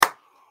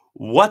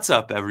What's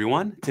up,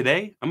 everyone?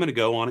 Today, I'm going to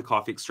go on a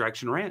coffee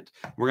extraction rant.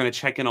 We're going to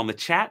check in on the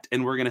chat,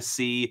 and we're going to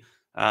see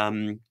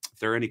if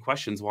there are any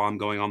questions while I'm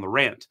going on the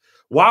rant.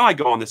 While I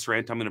go on this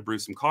rant, I'm going to brew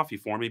some coffee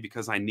for me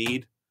because I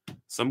need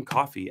some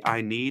coffee.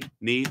 I need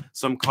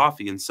some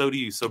coffee, and so do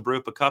you. So brew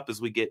up a cup as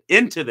we get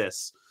into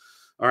this.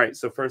 All right,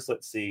 so first,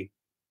 let's see.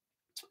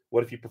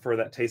 What if you prefer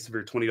that taste of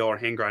your $20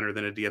 hand grinder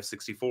than a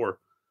DF64?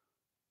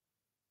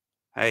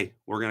 Hey,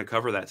 we're going to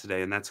cover that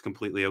today, and that's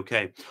completely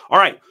okay. All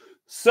right,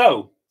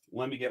 so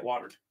let me get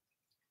watered.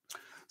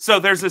 So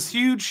there's this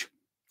huge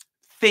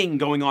thing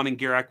going on in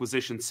gear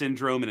acquisition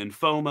syndrome and in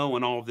FOMO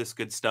and all of this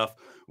good stuff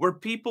where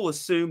people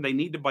assume they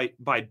need to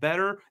buy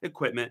better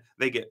equipment,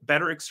 they get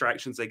better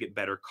extractions, they get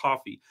better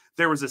coffee.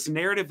 There was this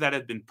narrative that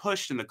had been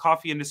pushed in the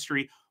coffee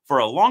industry for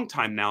a long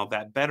time now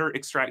that better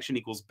extraction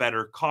equals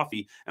better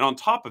coffee. And on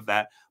top of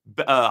that,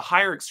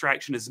 higher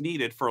extraction is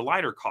needed for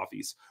lighter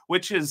coffees,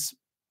 which is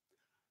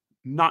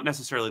not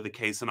necessarily the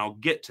case, and I'll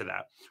get to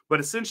that. But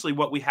essentially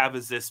what we have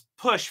is this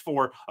push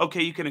for,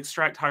 okay, you can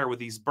extract higher with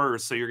these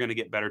burrs, so you're going to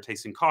get better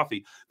tasting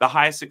coffee. The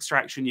highest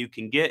extraction you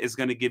can get is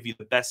going to give you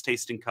the best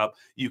tasting cup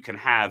you can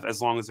have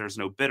as long as there's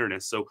no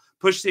bitterness. So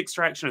push the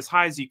extraction as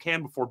high as you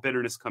can before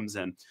bitterness comes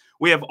in.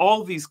 We have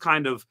all these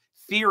kind of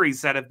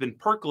theories that have been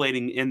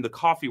percolating in the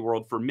coffee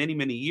world for many,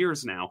 many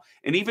years now.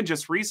 And even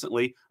just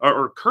recently,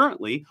 or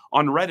currently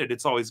on Reddit,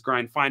 it's always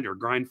grind finer,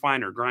 grind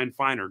finer, grind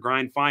finer,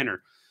 grind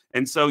finer.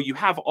 And so you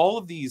have all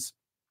of these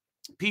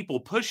people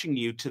pushing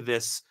you to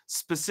this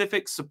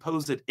specific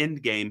supposed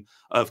end game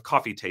of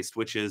coffee taste,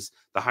 which is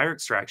the higher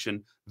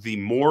extraction. The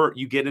more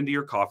you get into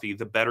your coffee,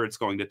 the better it's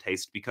going to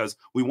taste because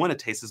we want to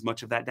taste as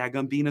much of that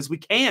daggum bean as we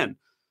can.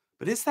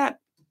 But is that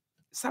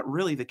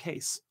really the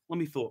case? Let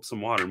me fill up some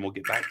water and we'll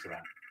get back to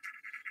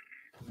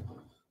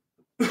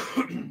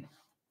that.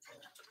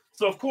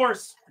 So, of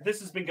course, this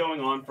has been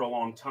going on for a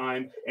long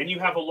time, and you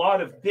have a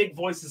lot of big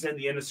voices in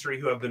the industry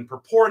who have been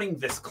purporting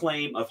this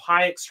claim of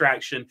high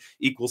extraction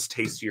equals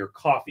tastier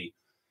coffee.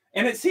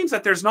 And it seems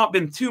that there's not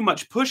been too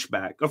much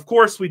pushback. Of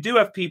course, we do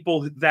have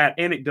people that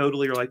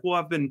anecdotally are like, well,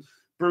 I've been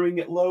brewing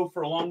it low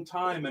for a long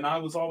time, and I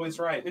was always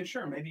right. And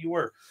sure, maybe you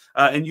were,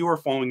 and you were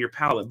following your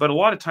palate. But a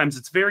lot of times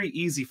it's very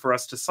easy for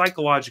us to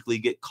psychologically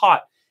get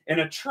caught in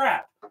a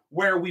trap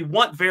where we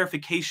want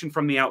verification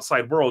from the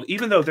outside world,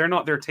 even though they're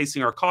not there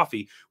tasting our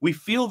coffee. We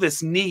feel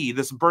this need,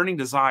 this burning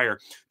desire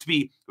to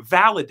be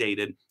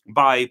validated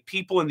by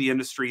people in the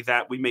industry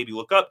that we maybe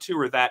look up to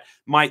or that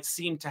might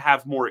seem to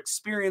have more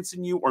experience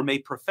in you or may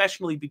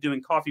professionally be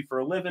doing coffee for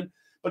a living.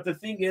 But the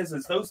thing is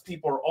those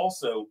people are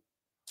also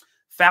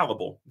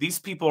fallible. These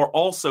people are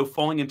also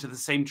falling into the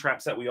same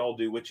traps that we all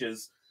do, which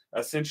is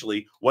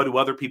essentially, what do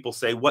other people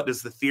say? What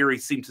does the theory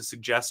seem to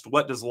suggest?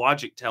 What does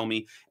logic tell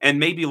me? And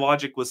maybe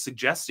logic was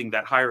suggesting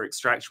that higher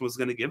extraction was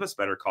going to give us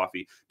better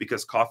coffee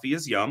because coffee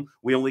is yum.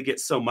 We only get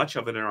so much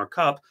of it in our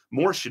cup.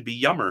 More should be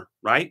yummer,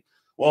 right?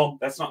 Well,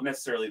 that's not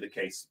necessarily the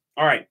case.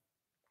 All right.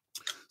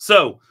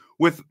 So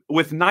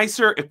with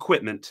nicer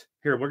equipment,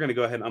 here, we're going to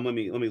go ahead and let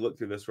me look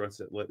through this right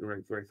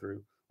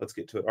through. Let's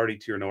get to it.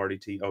 RDT or no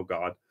RDT? Oh,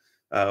 God.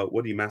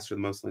 What do you master the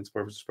most? Lanes,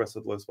 purpose,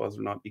 espresso, low spas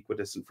are not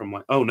equidistant from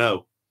like, oh,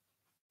 no.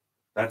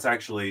 That's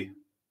actually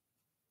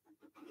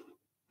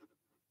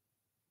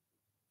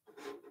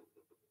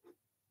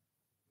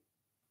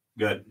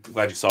good. I'm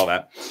glad you saw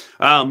that.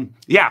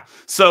 Yeah.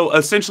 So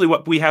essentially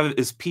what we have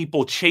is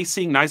people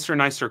chasing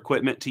nicer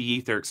equipment to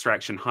yeet their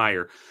extraction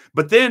higher.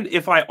 But then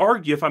if I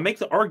make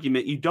the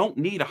argument you don't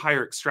need a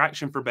higher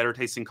extraction for better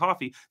tasting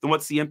coffee, then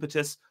what's the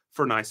impetus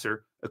for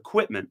nicer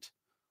equipment?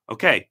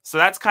 Okay, so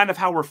that's kind of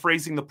how we're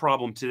phrasing the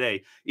problem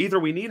today. Either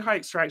we need high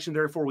extraction,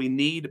 therefore we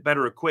need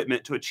better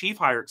equipment to achieve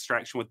higher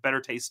extraction with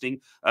better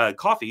tasting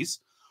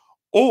coffees,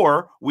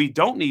 or we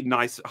don't need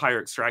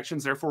higher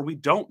extractions, therefore we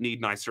don't need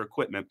nicer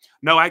equipment.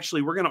 No,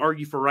 actually, we're going to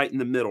argue for right in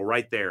the middle,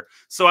 right there.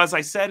 So as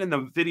I said in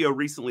the video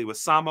recently with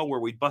Samo, where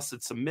we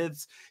busted some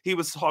myths, he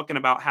was talking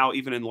about how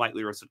even in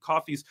lightly roasted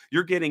coffees,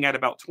 you're getting at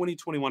about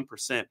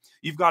 20-21%.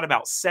 You've got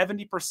about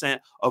 70%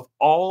 of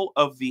all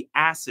of the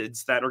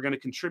acids that are going to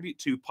contribute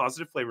to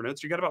positive flavor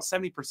notes. You got about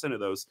 70%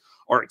 of those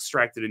are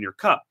extracted in your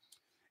cup.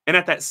 And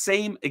at that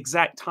same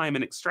exact time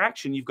in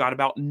extraction, you've got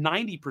about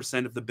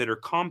 90% of the bitter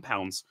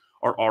compounds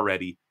are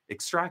already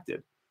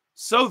extracted.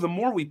 So the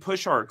more we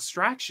push our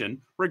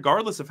extraction,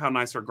 regardless of how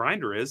nice our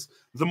grinder is,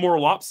 the more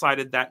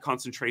lopsided that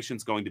concentration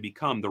is going to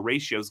become. The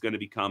ratio is going to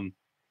become,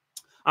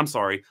 I'm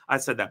sorry, I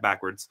said that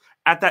backwards.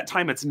 At that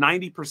time, it's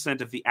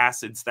 90% of the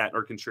acids that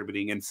are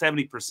contributing and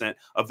 70%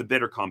 of the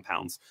bitter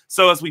compounds.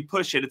 So as we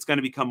push it, it's going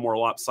to become more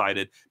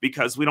lopsided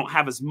because we don't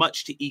have as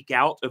much to eke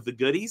out of the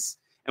goodies.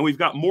 And we've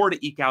got more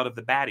to eke out of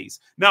the baddies.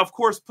 Now, of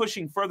course,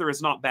 pushing further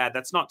is not bad.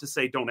 That's not to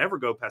say don't ever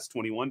go past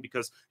 21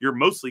 because you're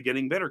mostly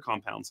getting bitter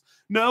compounds.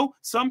 No,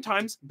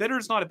 sometimes bitter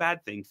is not a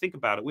bad thing. Think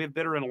about it. We have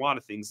bitter in a lot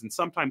of things. And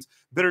sometimes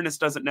bitterness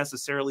doesn't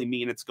necessarily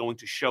mean it's going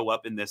to show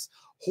up in this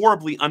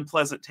horribly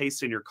unpleasant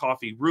taste in your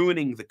coffee,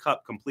 ruining the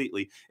cup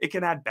completely. It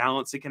can add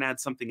balance. It can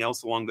add something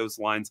else along those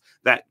lines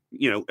that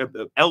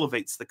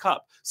elevates the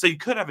cup. So you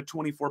could have a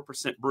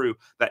 24% brew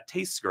that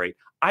tastes great.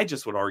 I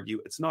just would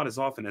argue it's not as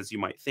often as you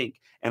might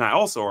think. And I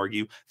also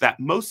argue that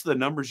most of the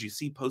numbers you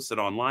see posted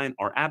online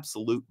are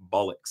absolute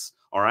bollocks.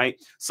 All right.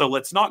 So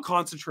let's not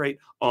concentrate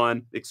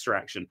on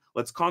extraction.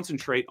 Let's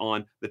concentrate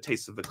on the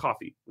taste of the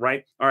coffee.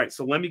 Right. All right.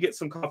 So let me get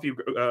some coffee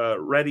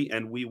ready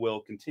and we will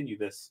continue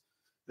this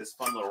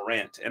fun little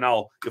rant. And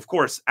I'll, of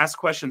course, ask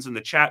questions in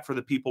the chat for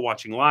the people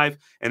watching live,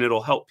 and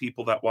it'll help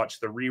people that watch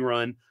the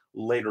rerun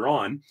later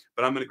on.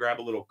 But I'm going to grab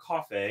a little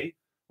coffee.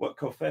 What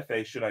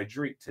covfefe should I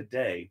drink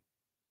today?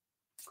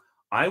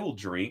 I will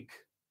drink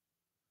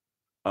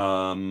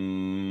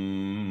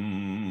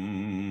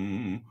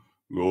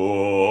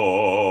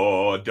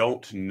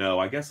don't know.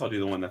 I guess I'll do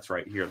the one that's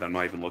right here that I'm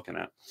not even looking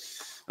at.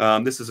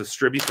 This is a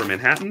Stribby from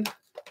Manhattan,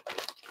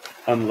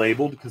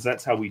 unlabeled, because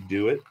that's how we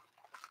do it.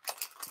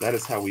 That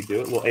is how we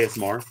do it. A little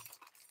ASMR.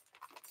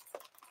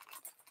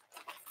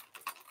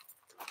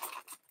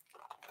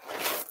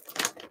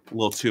 A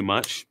little too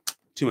much.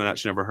 Too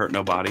much never hurt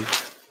nobody.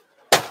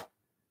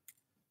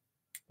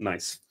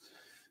 Nice.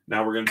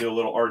 Now we're going to do a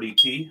little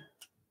RDT.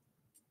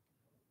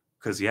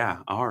 Because, yeah,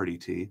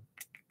 RDT.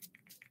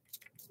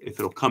 If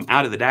it'll come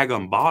out of the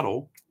daggum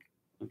bottle.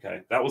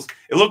 Okay,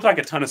 it looked like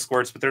a ton of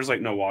squirts, but there's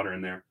like no water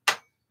in there.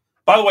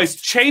 By the way,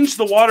 change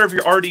the water of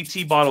your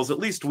RDT bottles at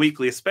least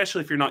weekly,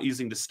 especially if you're not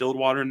using distilled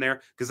water in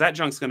there, because that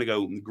junk's going to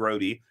go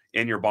grody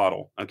in your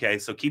bottle. Okay,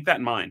 so keep that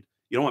in mind.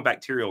 You don't want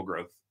bacterial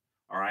growth.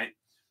 All right,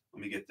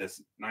 let me get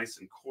this nice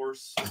and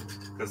coarse,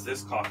 because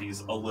this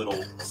coffee's a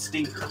little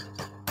stinker.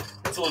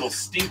 It's a little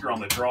stinker on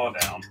the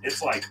drawdown.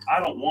 It's like, I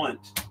don't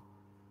want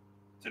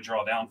to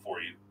draw down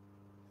for you.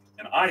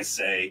 And I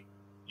say,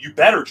 you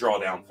better draw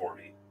down for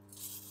me.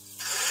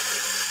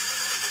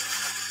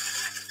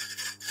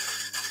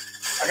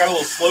 I got a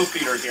little slow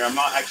feeder here. I'm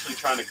not actually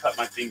trying to cut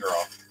my finger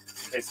off,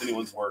 in case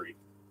anyone's worried.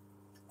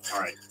 All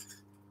right.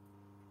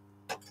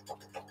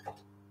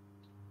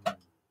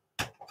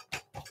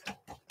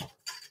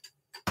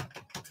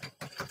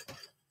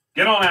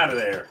 Get on out of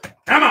there.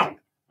 Come on.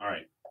 All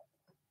right.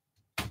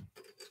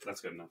 That's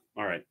good enough.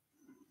 All right.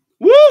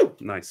 Woo!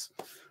 Nice.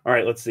 All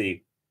right, let's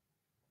see.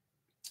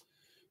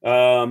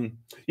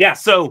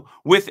 So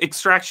with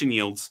extraction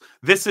yields,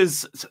 this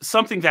is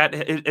something that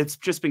it's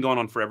just been going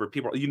on forever.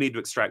 You need to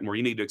extract more.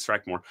 You need to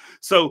extract more.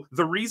 So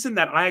the reason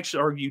that I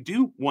actually argue you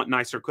do want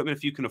nicer equipment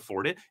if you can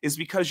afford it is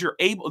because you're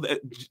able.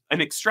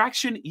 An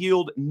extraction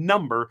yield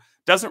number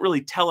doesn't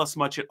really tell us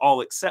much at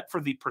all, except for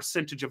the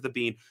percentage of the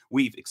bean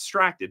we've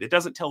extracted. It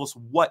doesn't tell us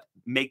what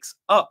makes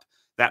up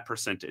that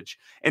percentage.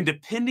 And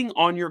depending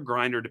on your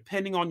grinder,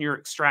 depending on your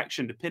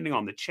extraction, depending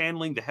on the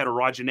channeling, the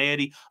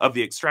heterogeneity of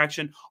the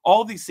extraction,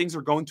 all these things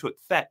are going to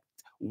affect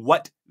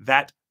what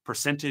that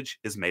percentage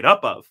is made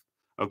up of.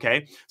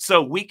 Okay,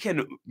 so we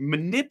can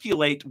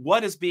manipulate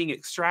what is being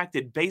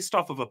extracted based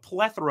off of a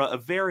plethora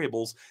of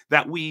variables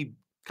that we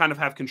kind of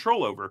have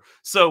control over.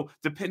 So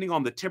depending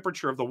on the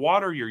temperature of the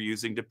water you're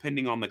using,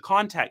 depending on the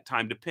contact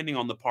time, depending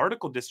on the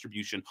particle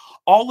distribution,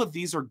 all of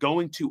these are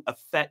going to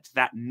affect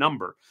that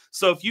number.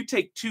 So if you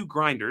take two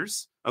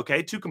grinders,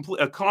 okay,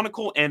 a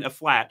conical and a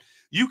flat,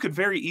 you could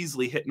very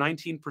easily hit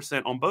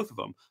 19% on both of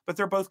them, but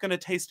they're both going to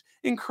taste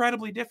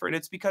incredibly different.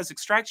 It's because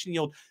extraction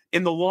yield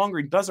in the long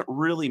run doesn't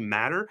really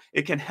matter.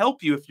 It can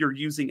help you if you're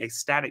using a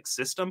static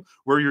system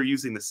where you're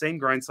using the same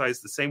grind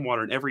size, the same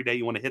water, and every day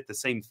you want to hit the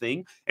same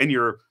thing, and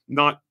you're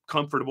not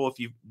comfortable if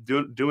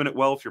you're doing it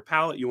well with your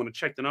palate, you want to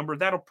check the number,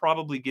 that'll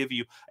probably give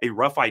you a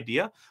rough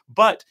idea.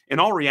 But in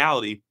all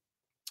reality,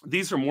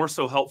 these are more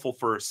so helpful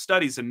for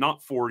studies and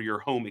not for your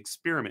home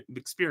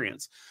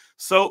experience.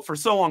 So for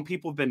so long,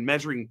 people have been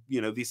measuring,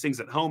 these things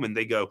at home and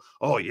they go,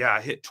 oh yeah,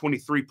 I hit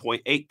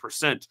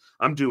 23.8%.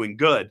 I'm doing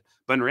good.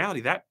 But in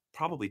reality, that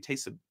probably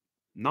tasted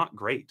not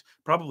great,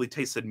 probably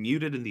tasted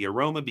muted in the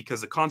aroma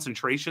because the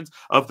concentrations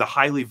of the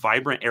highly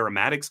vibrant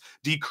aromatics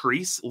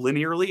decrease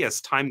linearly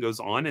as time goes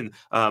on and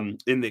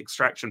in the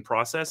extraction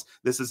process.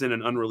 This is in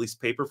an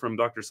unreleased paper from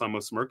Dr.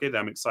 Samos Merke that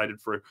I'm excited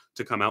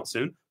to come out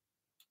soon.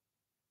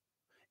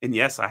 And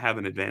yes, I have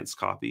an advanced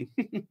copy.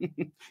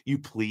 You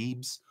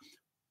plebes.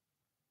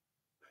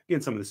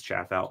 Getting some of this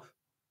chaff out.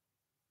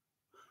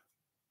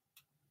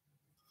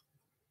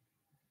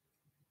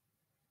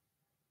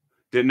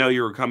 Didn't know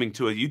you were coming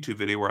to a YouTube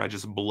video where I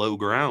just blow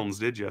grounds,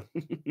 did you?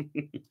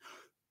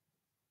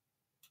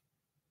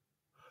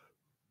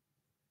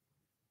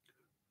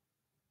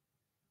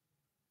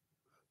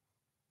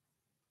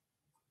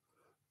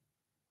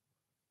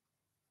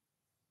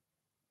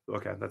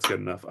 Okay, that's good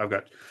enough.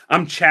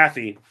 I'm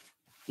chaffy.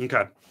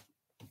 Okay.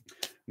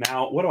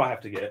 Now, what do I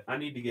have to get? I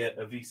need to get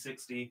a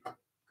V60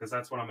 because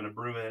that's what I'm going to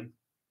brew in.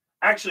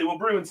 Actually, we'll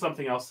brew in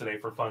something else today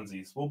for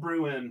funsies. We'll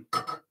brew in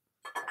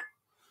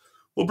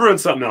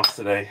something else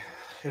today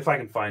if I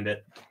can find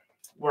it.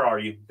 Where are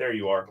you? There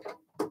you are.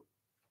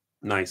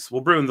 Nice.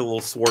 We'll brew in the little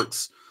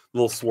Swartz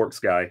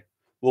guy.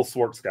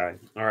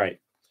 All right.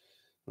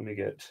 I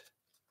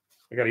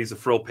got to use a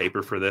frill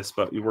paper for this,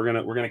 but we're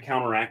gonna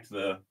counteract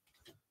the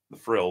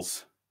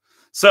frills.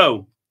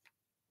 So,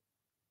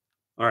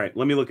 All right,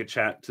 let me look at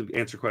chat to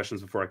answer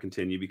questions before I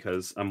continue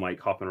because I'm like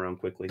hopping around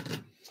quickly.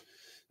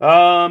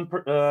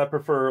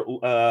 Prefer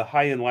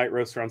high-end light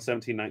roast around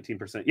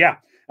 17-19%. Yeah,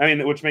 I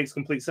mean, which makes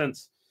complete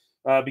sense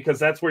because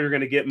that's where you're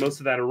going to get most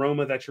of that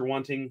aroma that you're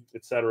wanting,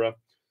 etc.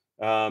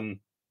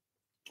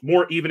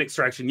 More even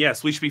extraction.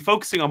 Yes, we should be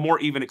focusing on more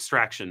even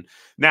extraction.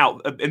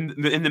 Now, and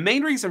the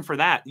main reason for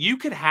that, you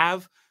could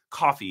have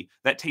coffee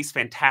that tastes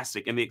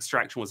fantastic and the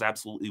extraction was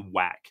absolutely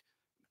whack.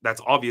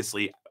 That's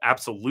obviously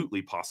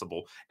absolutely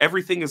possible.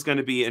 Everything is going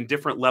to be in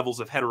different levels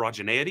of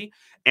heterogeneity,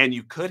 and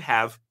you could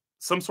have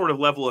some sort of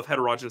level of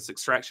heterogeneous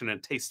extraction and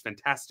it tastes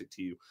fantastic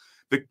to you.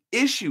 The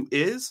issue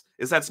is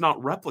that's not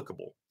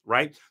replicable,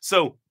 right?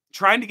 So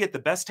trying to get the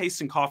best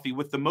tasting coffee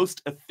with the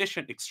most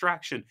efficient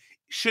extraction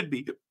should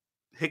be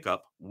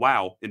hiccup.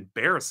 Wow,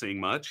 embarrassing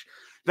much.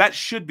 That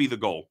should be the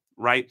goal,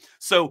 right?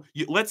 So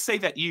let's say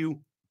that you're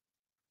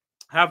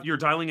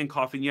dialing in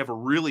coffee and you have a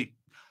really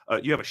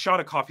you have a shot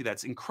of coffee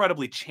that's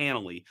incredibly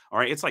channely. All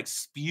right. It's like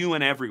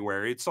spewing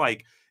everywhere. It's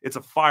like it's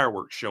a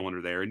fireworks show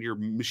under there and your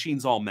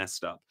machine's all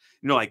messed up.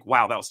 And you're like,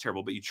 wow, that was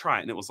terrible. But you try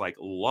it and it was like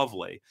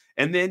lovely.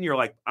 And then you're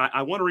like,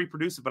 I want to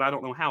reproduce it, but I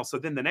don't know how. So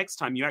then the next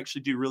time you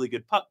actually do really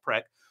good puck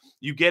prep,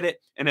 you get it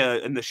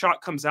and the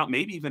shot comes out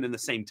maybe even in the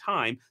same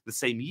time, the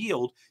same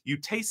yield. You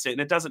taste it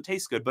and it doesn't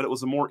taste good, but it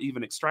was a more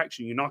even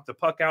extraction. You knock the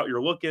puck out,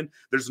 you're looking,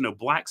 there's no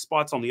black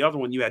spots. On the other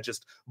one, you had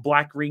just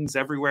black rings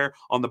everywhere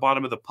on the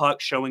bottom of the puck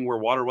showing where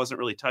water wasn't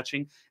really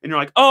touching. And you're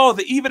like, oh,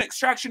 the even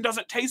extraction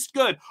doesn't taste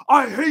good.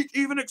 I hate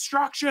even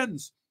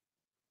extractions.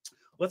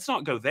 Let's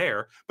not go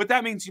there, but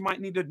that means you might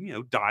need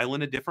to, dial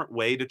in a different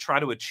way to try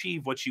to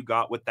achieve what you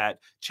got with that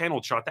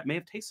channeled shot that may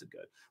have tasted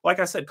good. Like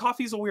I said,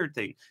 coffee's a weird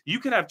thing. You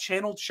could have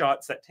channeled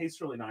shots that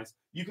taste really nice.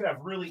 You could have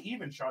really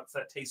even shots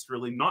that taste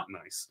really not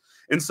nice.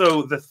 And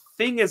so the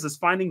thing is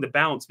finding the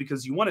balance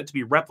because you want it to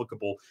be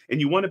replicable and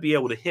you want to be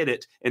able to hit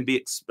it and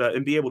be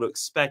able to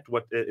expect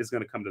what is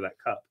going to come to that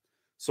cup.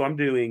 So I'm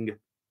doing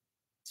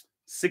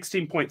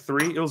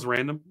 16.3. It was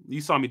random.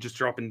 You saw me just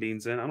dropping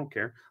beans in. I don't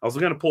care. I was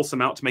going to pull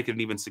some out to make it an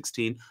even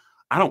 16.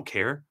 I don't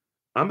care.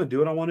 I'm going to do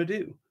what I want to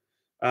do.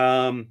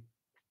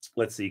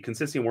 Let's see.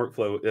 Consistent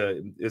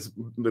workflow is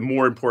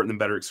more important than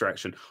better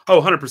extraction.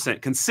 Oh,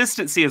 100%.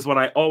 Consistency is what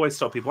I always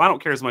tell people. I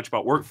don't care as much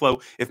about workflow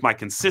if my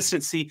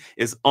consistency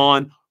is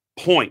on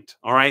point.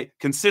 All right.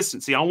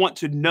 Consistency. I want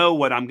to know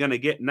what I'm going to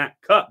get in that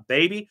cup,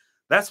 baby.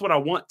 That's what I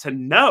want to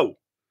know.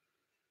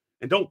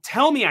 And don't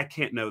tell me I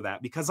can't know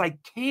that because I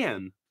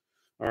can.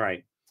 All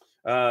right.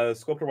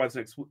 Sculptor arrives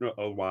next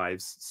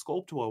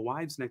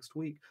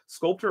week.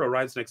 Sculptor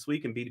arrives next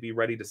week and B2B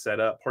ready to set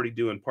up. Party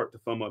due in part to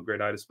FOMO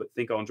upgrade-itis, but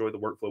think I'll enjoy the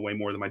workflow way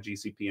more than my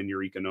GCP and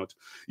Eureka notes.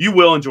 You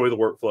will enjoy the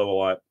workflow a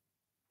lot.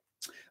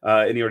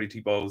 Any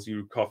RDT bottles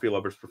you coffee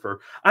lovers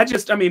prefer?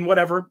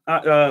 Whatever.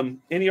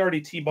 Any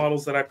RDT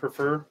bottles that I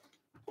prefer,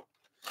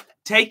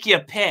 take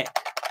your pick.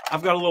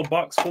 I've got a little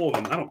box full of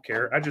them. I don't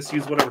care. I just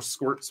use whatever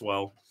squirts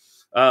well.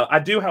 I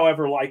do,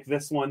 however, like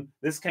this one.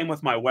 This came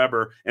with my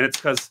Weber, and it's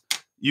because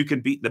you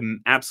can beat the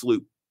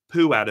absolute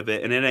poo out of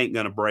it, and it ain't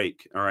going to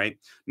break, all right?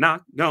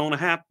 Not going to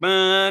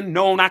happen.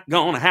 No, not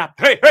going to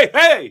happen. Hey, hey,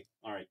 hey!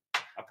 All right.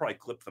 I probably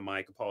clipped the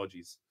mic.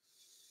 Apologies.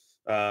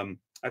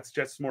 That's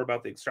just more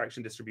about the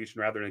extraction distribution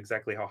rather than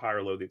exactly how high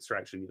or low the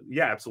extraction.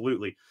 Yeah,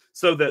 absolutely.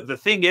 So the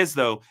thing is,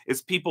 though,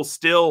 is people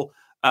still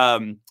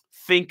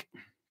think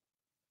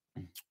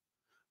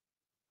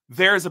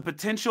there's a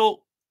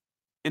potential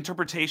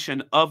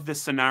interpretation of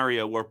this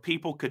scenario where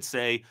people could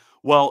say,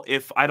 well,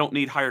 if I don't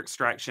need higher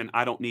extraction,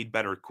 I don't need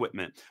better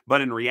equipment.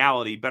 But in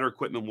reality, better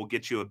equipment will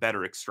get you a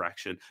better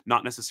extraction,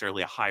 not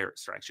necessarily a higher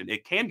extraction.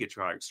 It can get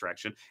you higher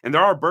extraction. And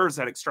there are burrs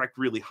that extract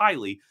really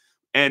highly,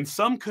 and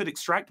some could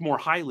extract more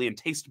highly and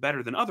taste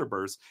better than other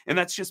burrs. And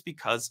that's just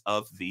because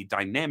of the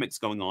dynamics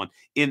going on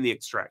in the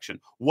extraction.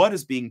 What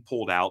is being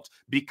pulled out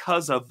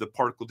because of the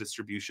particle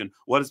distribution?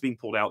 What is being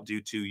pulled out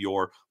due to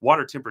your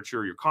water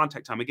temperature, your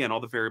contact time? Again,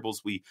 all the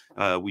variables we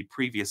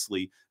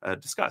previously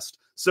discussed.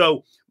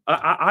 So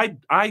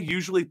I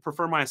usually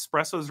prefer my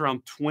espressos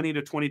around 20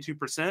 to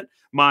 22%.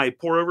 My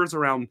pour overs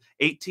around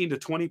 18 to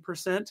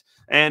 20%.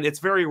 And it's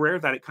very rare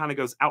that it kind of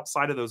goes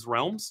outside of those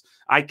realms.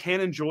 I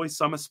can enjoy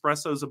some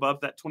espressos above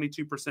that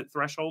 22%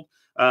 threshold.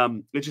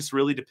 It just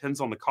really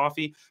depends on the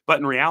coffee. But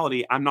in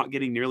reality, I'm not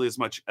getting nearly as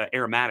much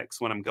aromatics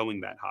when I'm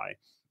going that high.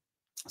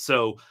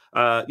 So,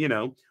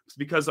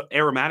 because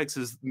aromatics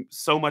is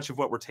so much of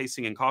what we're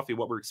tasting in coffee,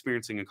 what we're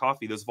experiencing in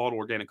coffee, those volatile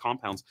organic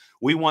compounds,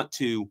 we want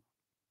to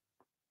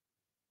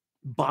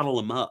bottle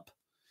them up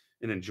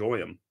and enjoy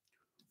them.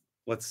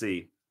 Let's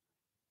see.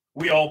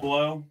 We all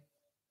blow.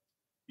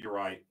 You're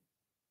right.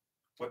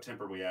 What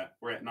temp are we at?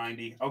 We're at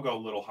 90. I'll go a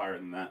little higher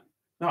than that.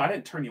 No, I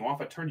didn't turn you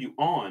off. I turned you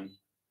on.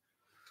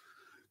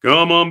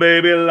 Come on,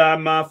 baby, light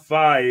my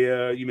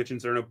fire. You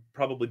mentioned Zerno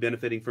probably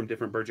benefiting from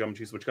different burr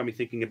geometries, which got me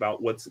thinking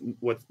about what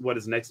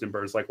is next in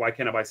burrs. Like, why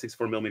can't I buy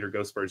 64mm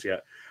ghost burrs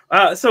yet?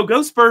 So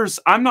ghost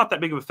burrs, I'm not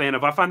that big of a fan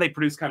of. I find they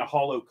produce kind of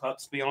hollow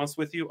cups, to be honest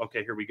with you.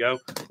 Okay, here we go.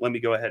 Let me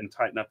go ahead and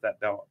tighten up that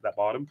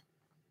bottom.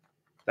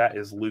 That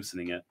is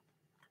loosening it.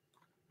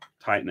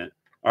 Tighten it.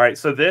 All right,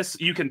 so this,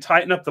 you can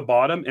tighten up the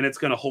bottom and it's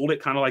going to hold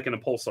it kind of like in a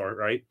pulsar,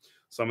 right?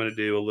 So I'm going to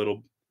do a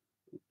little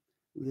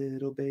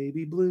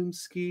baby bloom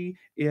ski.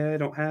 Yeah, I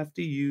don't have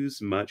to use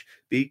much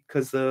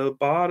because the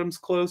bottom's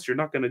close. You're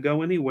not going to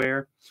go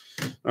anywhere.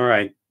 All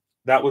right,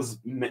 that was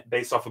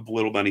based off of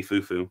Little Bunny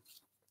Foo Foo.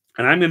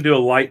 And I'm going to do a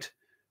light,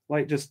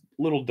 just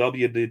little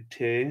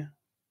WDT.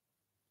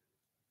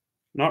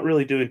 Not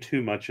really doing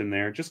too much in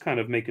there, just kind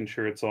of making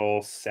sure it's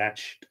all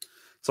satched.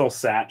 It's all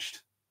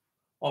satched.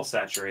 All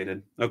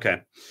saturated.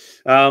 Okay.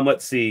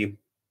 Let's see.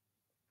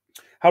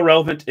 How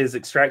relevant is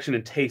extraction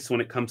and taste when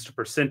it comes to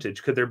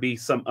percentage? Could there be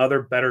some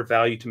other better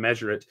value to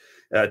measure it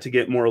to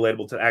get more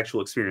relatable to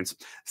actual experience?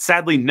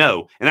 Sadly,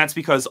 no. And that's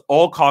because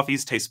all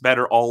coffees taste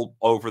better all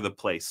over the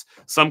place.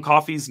 Some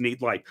coffees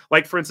need like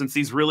for instance,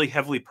 these really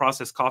heavily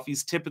processed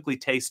coffees typically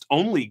taste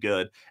only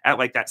good at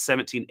like that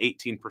 17,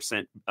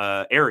 18%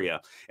 area.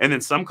 And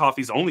then some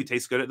coffees only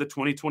taste good at the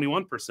 20,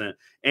 21%.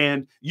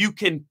 And you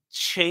can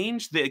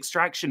change the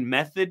extraction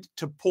method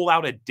to pull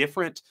out a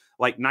different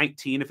like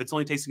 19. If it's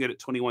only tasting good at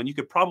 21, you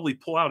could probably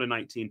pull out a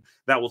 19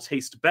 that will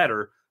taste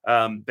better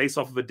based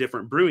off of a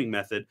different brewing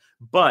method.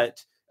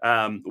 But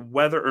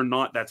whether or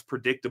not that's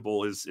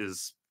predictable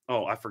is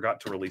oh, I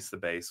forgot to release the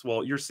base.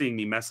 Well, you're seeing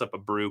me mess up a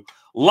brew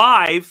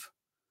live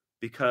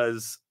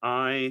because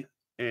I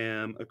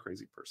am a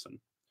crazy person.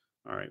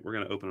 All right, we're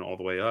going to open it all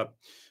the way up.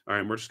 All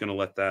right, and we're just going to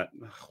let that,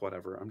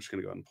 whatever. I'm just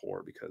going to go ahead and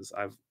pour because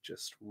I've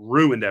just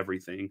ruined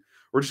everything.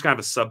 We're just going to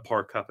have a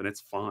subpar cup and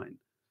it's fine.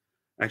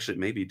 Actually, it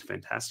may be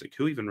fantastic.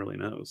 Who even really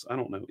knows? I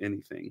don't know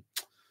anything.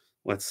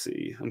 Let's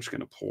see. I'm just going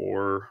to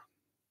pour.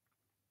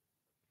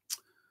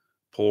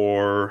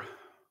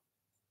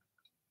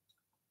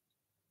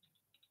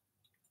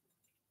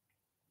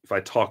 If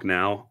I talk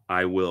now,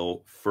 I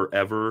will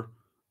forever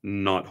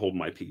not hold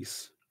my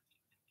peace.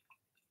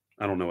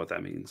 I don't know what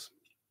that means.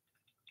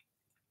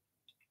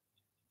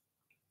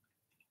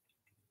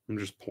 I'm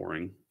just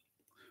pouring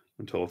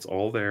until it's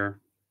all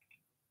there.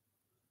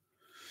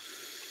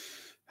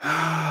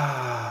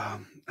 I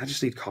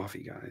just need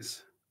coffee,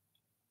 guys.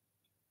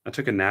 I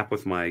took a nap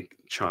with my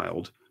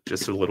child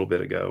just a little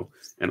bit ago,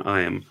 and I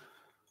am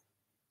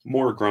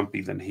more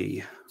grumpy than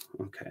he.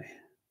 Okay.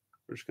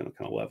 We're just going to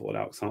kind of level it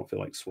out because I don't feel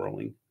like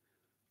swirling.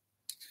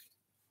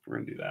 We're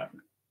going to do that.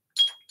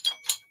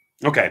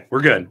 Okay,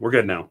 we're good. We're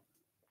good now.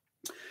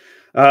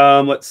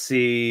 Let's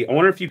see. I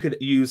wonder if you could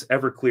use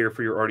Everclear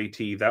for your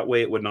RDT. That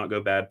way it would not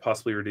go bad,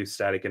 possibly reduce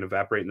static and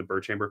evaporate in the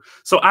burr chamber.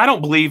 So I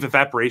don't believe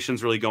evaporation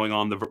is really going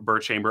on in the burr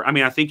chamber. I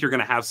mean, I think you're going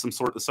to have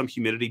some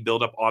humidity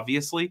buildup,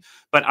 obviously,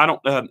 but I don't,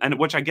 and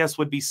which I guess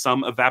would be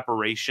some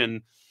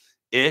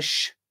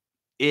evaporation-ish.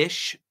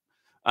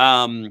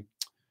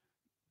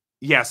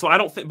 Yeah, so I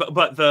don't think,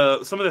 but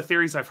some of the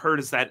theories I've heard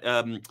is that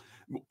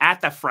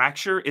at the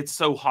fracture, it's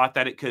so hot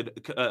that it could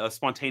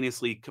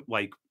spontaneously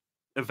like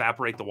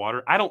evaporate the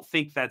water. I don't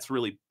think that's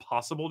really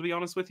possible, to be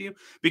honest with you,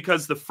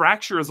 because the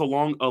fracture is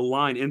along a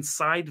line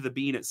inside the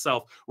bean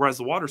itself, whereas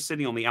the water's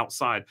sitting on the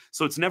outside.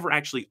 So it's never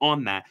actually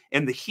on that.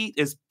 And the heat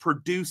is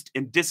produced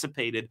and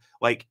dissipated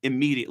like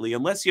immediately,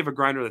 unless you have a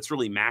grinder that's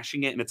really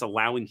mashing it and it's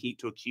allowing heat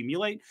to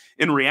accumulate.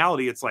 In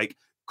reality, it's like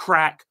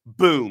crack,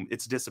 boom,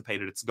 it's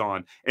dissipated, it's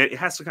gone. It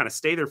has to kind of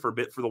stay there for a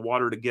bit for the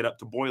water to get up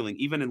to boiling,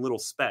 even in little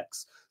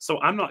specks. So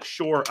I'm not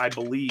sure I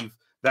believe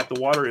that the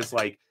water is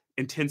like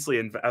intensely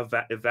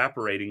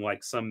evaporating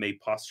like some may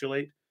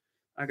postulate.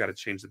 I got to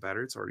change the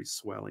battery. It's already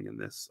swelling in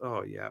this.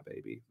 Oh yeah,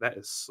 baby. That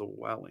is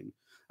swelling.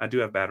 I do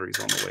have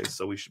batteries on the way,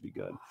 so we should be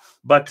good.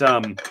 But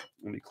let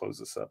me close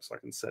this up so I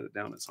can set it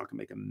down. It's not going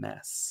to make a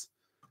mess.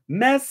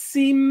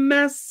 Messy,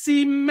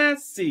 messy,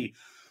 messy.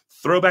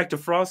 Throwback to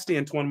Frosty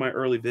and to one of my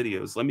early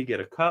videos. Let me get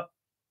a cup.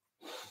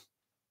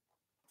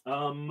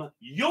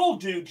 You'll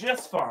do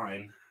just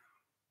fine.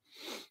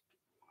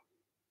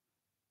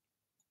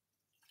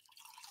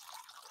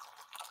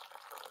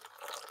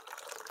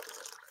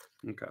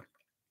 Okay,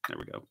 there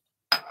we go.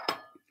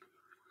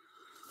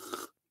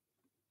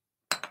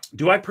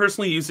 Do I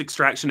personally use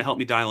extraction to help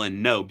me dial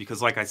in? No,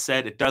 because like I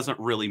said, it doesn't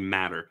really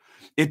matter.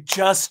 It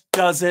just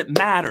doesn't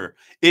matter.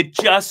 It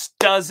just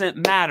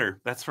doesn't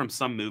matter. That's from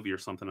some movie or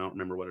something. I don't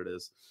remember what it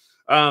is.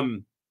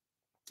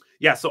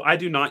 Yeah, so I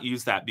do not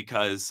use that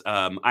because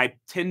I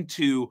tend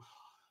to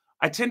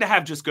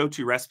have just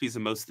go-to recipes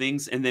in most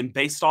things, and then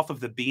based off of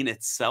the bean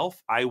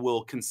itself, I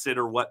will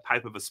consider what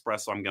type of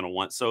espresso I'm going to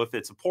want. So if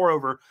it's a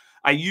pour-over,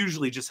 I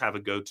usually just have a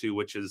go-to,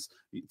 which is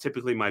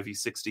typically my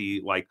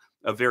V60, like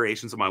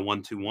variations of my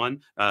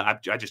 121. I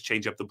just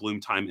change up the bloom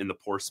time and the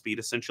pour speed,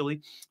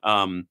 essentially,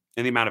 and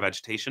the amount of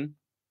agitation.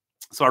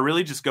 So I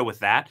really just go with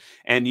that.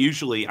 And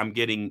usually I'm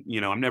getting,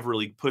 I'm never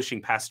really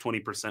pushing past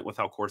 20% with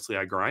how coarsely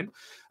I grind.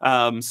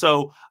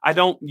 So I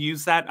don't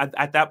use that.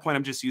 At that point,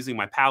 I'm just using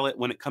my palate.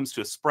 When it comes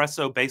to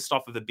espresso, based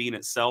off of the bean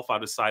itself, I'll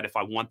decide if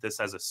I want this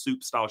as a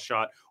soup style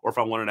shot or if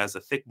I want it as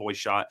a thick boy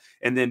shot.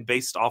 And then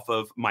based off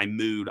of my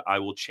mood, I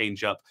will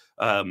change up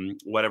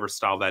whatever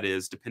style that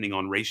is, depending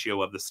on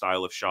ratio of the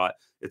style of shot,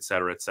 et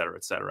cetera, et cetera,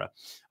 et cetera.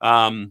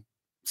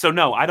 So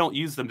no, I don't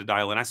use them to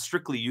dial in. I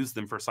strictly use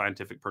them for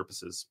scientific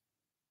purposes.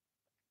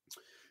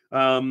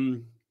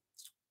 Um,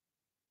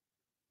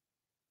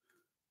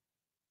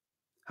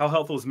 How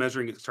helpful is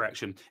measuring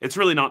extraction? It's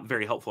really not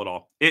very helpful at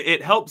all.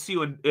 It helps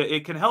you, and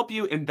it can help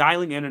you in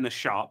dialing in a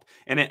shop,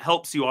 and it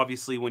helps you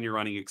obviously when you're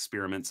running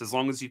experiments, as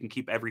long as you can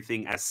keep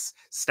everything as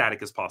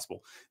static as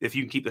possible. If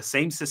you can keep the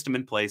same system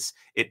in place,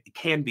 it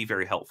can be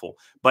very helpful,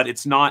 but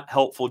it's not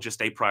helpful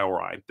just a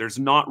priori. There's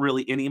not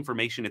really any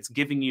information it's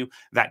giving you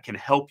that can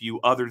help you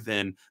other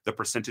than the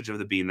percentage of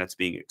the bean that's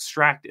being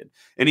extracted.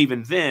 And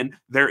even then,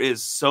 there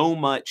is so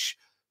much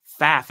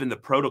faff in the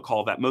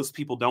protocol that most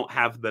people don't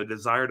have the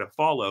desire to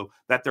follow,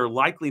 that they're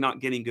likely not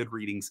getting good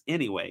readings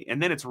anyway.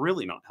 And then it's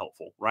really not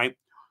helpful, right?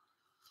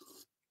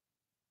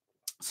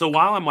 So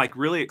while I'm like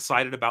really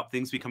excited about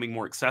things becoming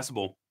more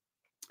accessible,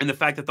 and the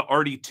fact that the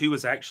RD2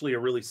 is actually a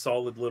really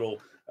solid little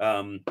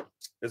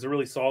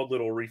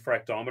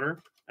refractometer.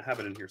 I have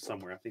it in here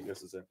somewhere. I think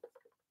this is it.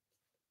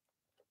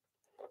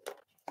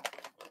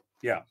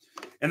 Yeah.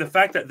 And the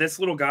fact that this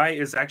little guy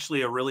is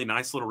actually a really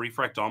nice little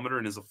refractometer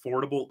and is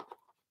affordable,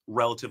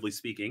 relatively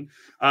speaking,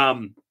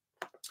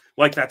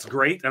 like that's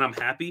great, and I'm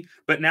happy.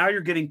 But now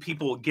you're getting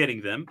people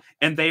getting them,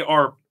 and they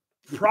are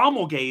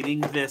promulgating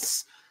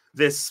this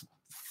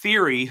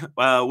theory,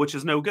 which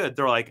is no good.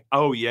 They're like,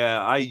 oh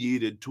yeah, I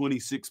yeeted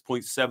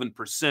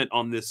 26.7%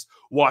 on this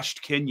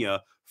washed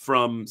Kenya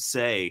from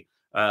say,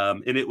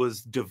 and it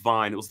was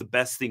divine. It was the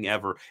best thing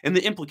ever. And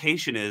the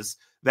implication is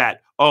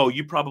that, oh,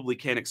 you probably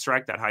can't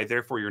extract that high,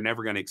 therefore you're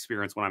never going to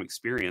experience what I'm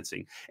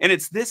experiencing. And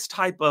it's this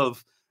type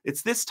of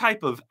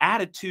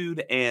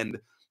attitude and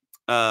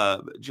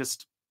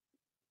just,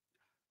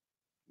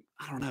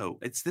 I don't know.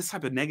 It's this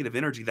type of negative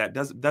energy that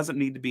doesn't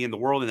need to be in the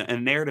world, and a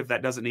narrative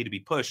that doesn't need to be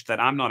pushed, that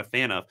I'm not a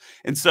fan of.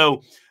 And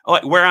so,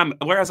 like,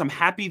 whereas I'm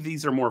happy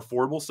these are more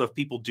affordable. So if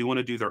people do want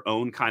to do their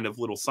own kind of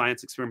little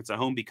science experiments at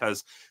home,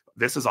 because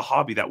this is a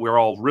hobby that we're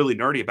all really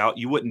nerdy about,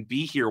 you wouldn't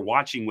be here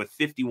watching with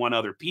 51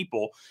 other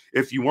people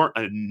if you weren't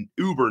an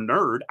uber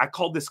nerd. I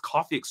called this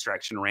coffee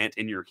extraction rant,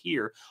 and you're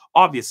here.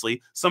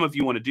 Obviously, some of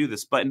you want to do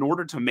this, but in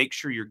order to make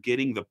sure you're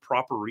getting the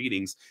proper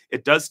readings,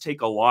 it does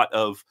take a lot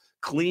of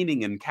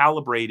cleaning and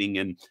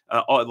calibrating, and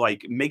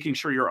like making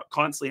sure you're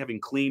constantly having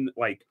clean,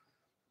 like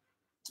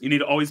you need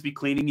to always be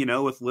cleaning,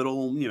 with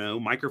little,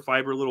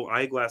 microfiber little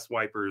eyeglass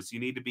wipers. You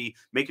need to be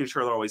making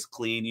sure they're always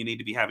clean. You need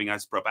to be having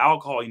isopropyl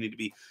alcohol. You need to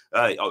be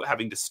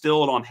having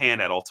distilled on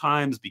hand at all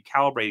times, be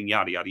calibrating,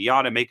 yada, yada,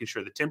 yada, making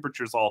sure the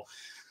temperature's all.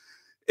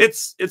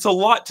 It's a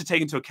lot to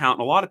take into account,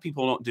 and a lot of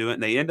people don't do it,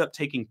 and they end up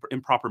taking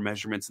improper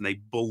measurements, and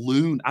they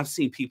balloon. I've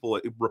seen people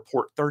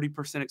report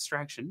 30%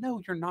 extraction. No,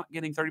 you're not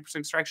getting 30%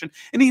 extraction,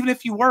 and even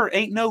if you were,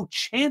 ain't no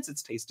chance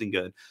it's tasting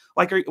good.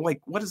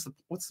 What's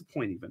the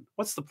point even?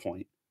 What's the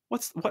point?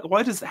 How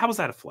is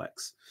that a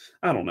flex?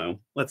 I don't know.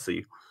 Let's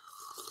see.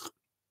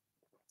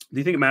 Do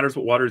you think it matters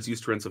what water is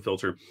used to rinse a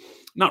filter?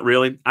 Not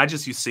really. I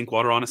just use sink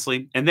water,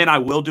 honestly. And then I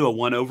will do a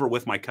 1-over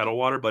with my kettle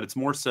water, but it's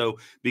more so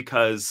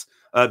because,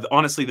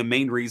 honestly, the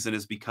main reason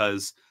is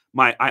because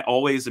I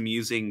always am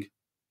using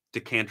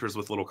decanters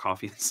with little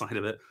coffee inside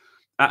of it.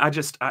 I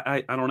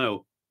don't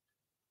know.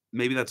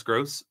 Maybe that's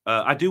gross.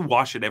 I do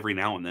wash it every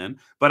now and then,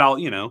 but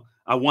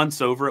I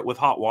once over it with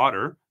hot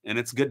water, and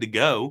it's good to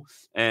go.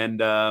 And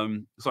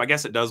so I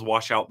guess it does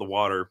wash out the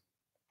water,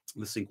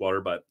 the sink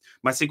water, but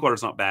my sink water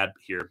is not bad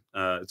here.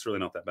 It's really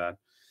not that bad.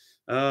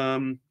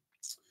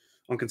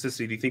 On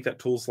consistency, do you think that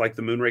tools like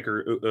the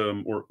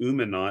Moonraker or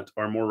Umanot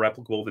are more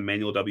replicable than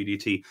manual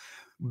WDT?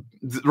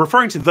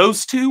 Referring to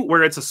those two,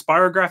 where it's a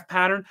spirograph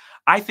pattern,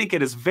 I think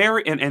it is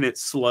very, and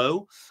it's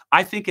slow.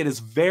 I think it is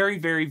very,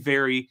 very,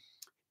 very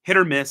hit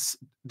or miss,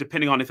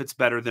 depending on if it's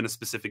better than a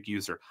specific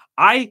user.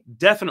 I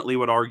definitely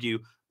would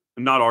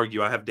not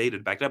argue, I have data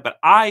to back it up, but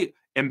I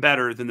am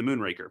better than the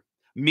Moonraker.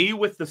 Me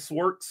with the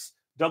Swartz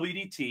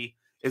WDT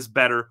is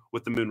better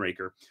with the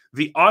Moonraker.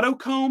 The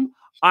Autocomb,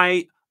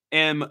 I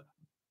am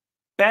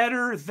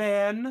better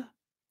than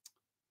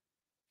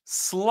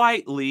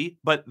slightly,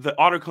 but the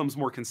Autocomb's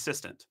more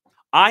consistent.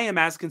 I am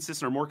as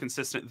consistent or more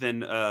consistent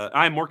than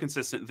I am more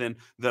consistent than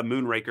the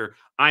Moonraker.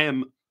 I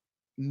am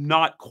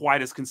not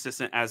quite as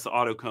consistent as the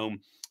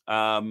Autocomb.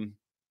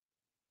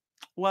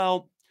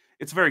 Well,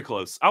 it's very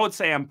close. I would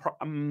say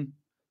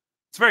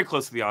it's very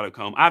close to the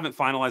Autocomb. I haven't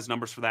finalized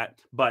numbers for that,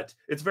 but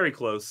it's very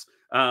close.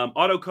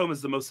 Autocomb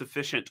is the most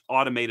efficient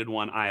automated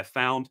one I have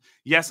found.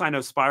 Yes, I know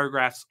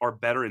spirographs are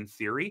better in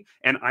theory,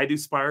 and I do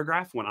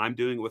spirograph when I'm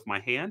doing it with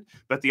my hand,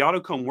 but the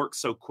Autocomb works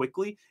so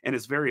quickly and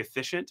is very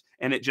efficient,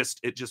 and it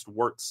just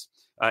works.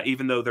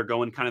 Even though they're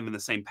going kind of in the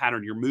same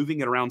pattern, you're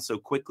moving it around so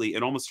quickly,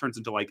 it almost turns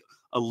into like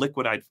a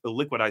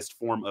liquidized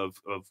form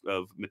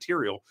of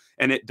material,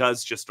 and it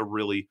does just a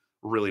really,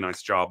 really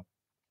nice job.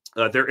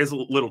 There is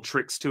little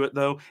tricks to it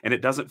though, and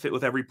it doesn't fit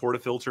with every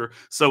portafilter.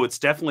 So it's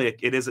definitely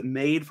it is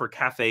made for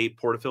cafe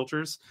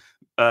portafilters,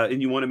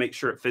 and you want to make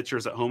sure it fits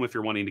yours at home if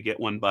you're wanting to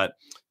get one. But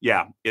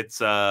yeah, it's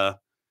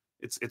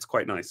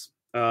quite nice.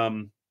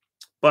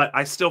 But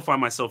I still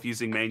find myself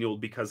using manual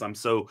because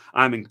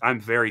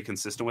I'm very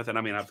consistent with it.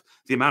 I mean,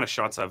 the amount of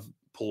shots I've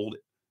pulled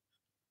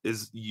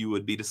is you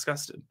would be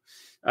disgusted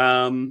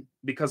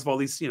because of all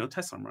these,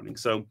 tests I'm running.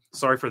 So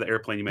sorry for the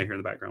airplane you may hear in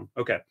the background.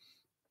 Okay.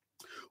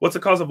 What's the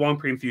cause of long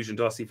pre-infusion?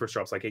 Dusty first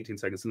drops like 18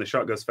 seconds, and the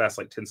shot goes fast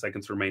like 10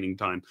 seconds remaining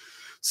time.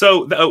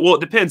 So, well, it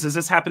depends. Is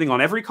this happening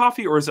on every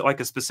coffee, or is it like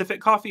a specific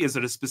coffee? Is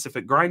it a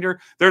specific grinder?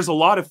 There's a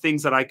lot of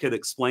things that I could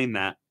explain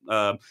that.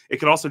 It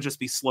could also just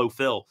be slow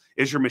fill.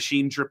 Is your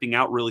machine dripping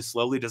out really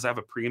slowly? Does it have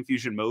a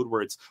pre-infusion mode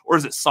or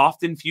is it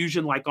soft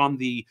infusion like on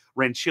the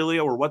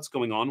Ranchillo, or what's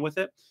going on with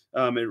it?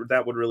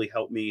 That would really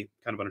help me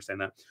kind of understand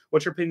that.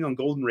 What's your opinion on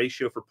golden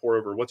ratio for pour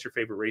over? What's your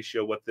favorite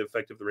ratio? What's the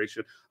effect of the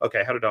ratio?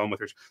 Okay, how to dial in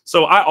with ratio.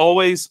 So I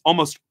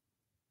almost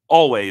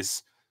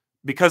always,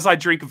 because I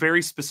drink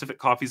very specific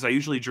coffees, I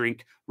usually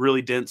drink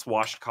really dense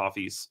washed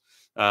coffees,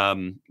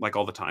 like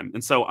all the time.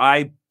 And so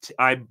I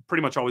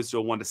pretty much always do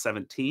a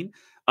 1:17,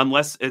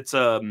 unless it's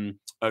I say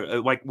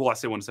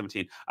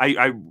 1:17.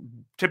 I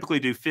typically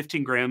do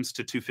 15 grams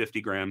to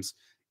 250 grams,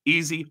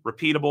 easy,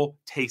 repeatable,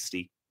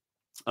 tasty.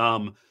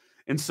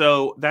 And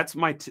so that's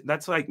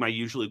like my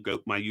usual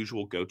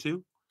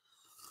go-to.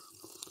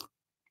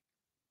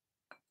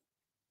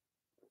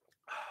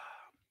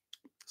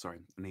 Sorry,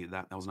 I needed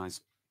that. That was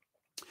nice.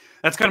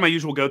 That's kind of my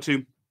usual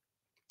go-to.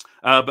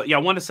 But yeah,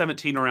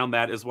 1:17 around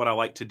that is what I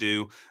like to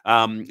do.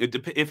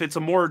 If it's a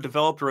more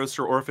developed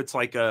roaster, or if it's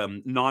like a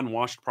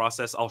non-washed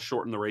process, I'll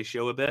shorten the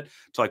ratio a bit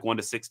to like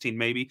 1:16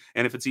 maybe.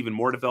 And if it's even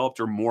more developed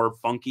or more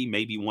funky,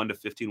 maybe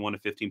 1:15,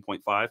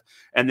 1:15.5.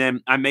 And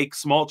then I make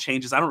small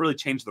changes. I don't really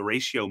change the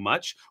ratio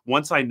much.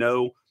 If I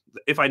know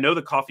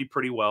the coffee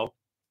pretty well,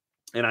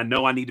 and I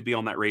know I need to be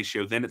on that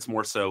ratio, then it's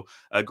more so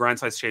a grind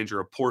size change, or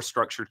a pour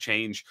structure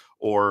change,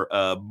 or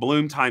a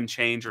bloom time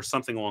change, or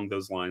something along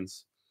those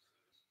lines.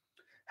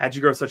 How'd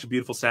you grow such a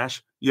beautiful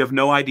stash? You have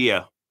no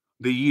idea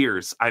the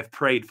years I've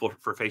prayed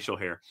for facial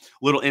hair.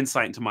 Little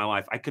insight into my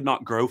life. I could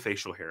not grow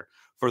facial hair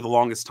for the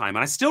longest time.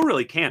 And I still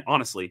really can't,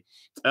 honestly.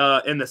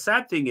 And the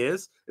sad thing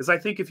is I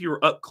think if you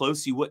were up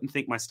close, you wouldn't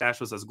think my stash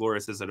was as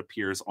glorious as it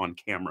appears on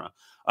camera.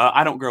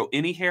 I don't grow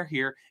any hair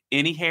here,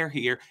 any hair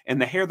here.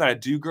 And the hair that I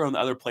do grow in the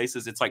other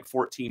places, it's like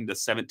 14 to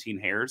 17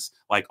 hairs,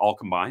 like all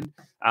combined.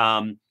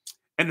 And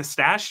the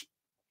stash,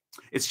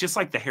 it's just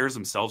like the hairs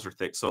themselves are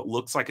thick, so it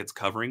looks like it's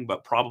covering,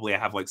 but probably I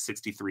have like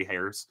 63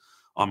 hairs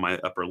on my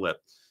upper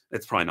lip.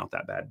 It's probably not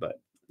that bad,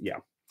 but yeah.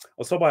 I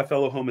was told by a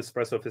fellow home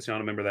espresso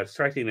aficionado member that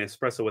extracting an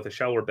espresso with a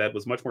shallower bed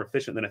was much more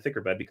efficient than a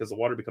thicker bed because the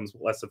water becomes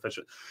less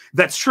efficient.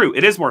 That's true.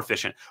 It is more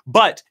efficient,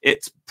 but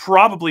it's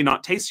probably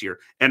not tastier.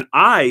 And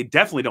I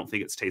definitely don't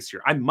think it's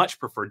tastier. I much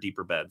prefer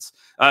deeper beds.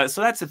 So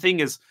that's the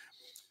thing is,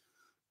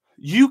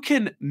 you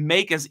can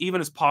make as even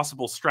as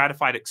possible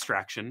stratified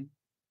extraction.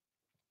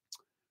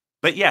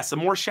 But yes, a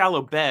more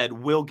shallow bed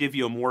will give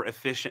you a more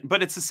efficient,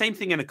 but it's the same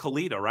thing in a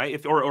Kalita,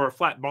 right? Or a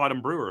flat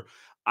bottom brewer.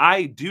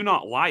 I do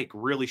not like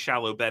really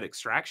shallow bed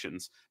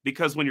extractions,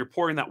 because when you're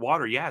pouring that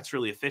water, yeah, it's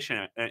really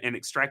efficient and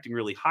extracting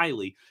really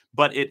highly,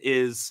 but it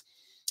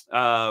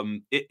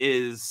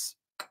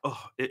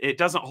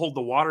doesn't hold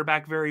the water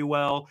back very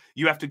well.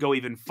 You have to go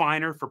even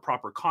finer for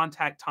proper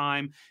contact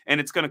time,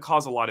 and it's going to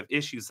cause a lot of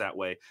issues that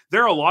way.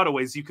 There are a lot of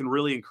ways you can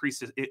really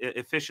increase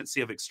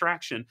efficiency of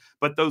extraction,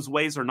 but those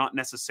ways are not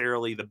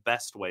necessarily the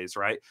best ways,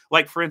 right?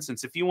 Like, for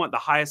instance, if you want the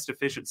highest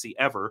efficiency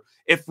ever,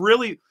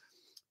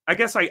 I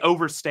guess I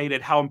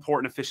overstated how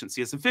important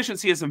efficiency is.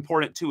 Efficiency is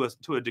important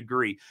to a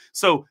degree.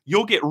 So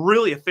you'll get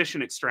really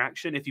efficient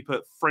extraction if you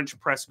put French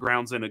press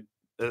grounds in a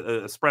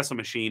espresso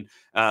machine.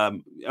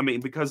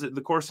 Because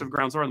the coarser the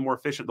grounds are, the more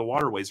efficient the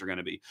waterways are going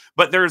to be.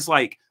 But there's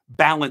like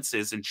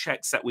balances and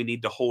checks that we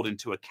need to hold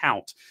into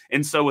account.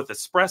 And so with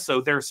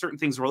espresso, there are certain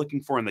things we're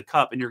looking for in the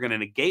cup, and you're going to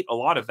negate a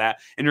lot of that,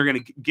 and you're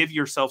going to give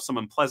yourself some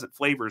unpleasant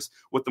flavors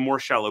with the more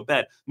shallow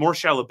bed. More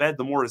shallow bed,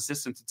 the more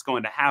resistance it's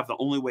going to have. The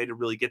only way to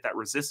really get that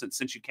resistance,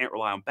 since you can't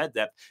rely on bed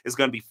depth, is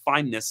going to be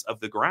fineness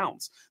of the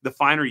grounds. The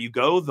finer you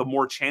go, the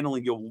more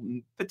channeling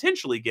you'll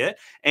potentially get,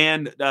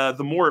 and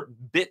the more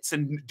bits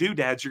and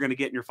doodads you're going to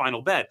get in your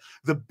final bed.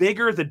 The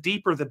bigger, the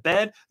deeper the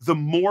bed, the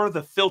more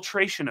the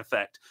filtration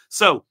effect.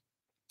 So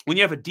when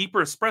you have a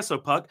deeper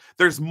espresso puck,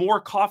 there's more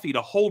coffee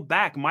to hold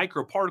back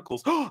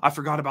microparticles. Oh, I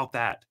forgot about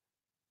that.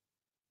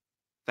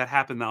 That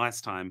happened the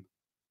last time.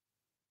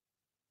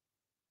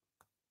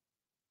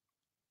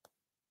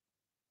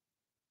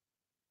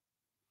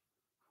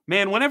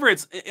 Man, whenever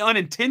it's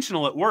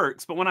unintentional, it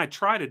works. But when I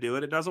try to do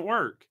it, it doesn't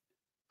work.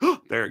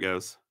 There it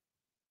goes.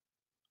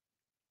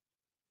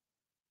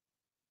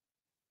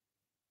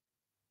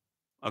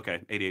 Okay,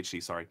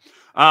 ADHD, sorry.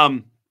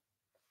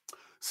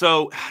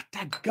 So,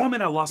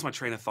 dadgummit, I lost my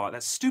train of thought.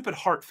 That stupid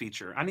heart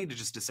feature. I need to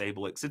just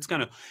disable it, because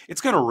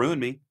it's gonna ruin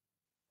me.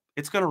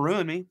 It's gonna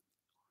ruin me.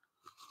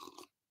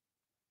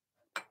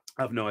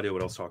 I have no idea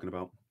what I was talking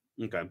about.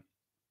 Okay.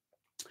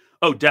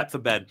 Oh, depth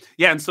of bed.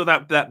 Yeah, and so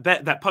that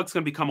puck's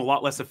going to become a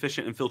lot less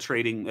efficient in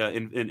filtrating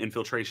in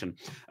infiltration.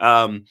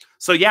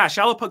 So yeah,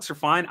 shallow pucks are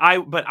fine.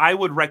 But I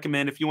would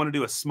recommend, if you want to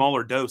do a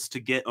smaller dose, to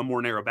get a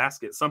more narrow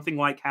basket. Something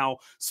like how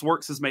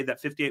Swarks has made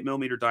that 58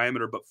 millimeter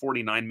diameter but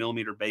 49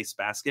 millimeter base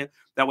basket.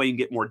 That way you can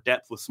get more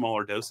depth with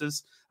smaller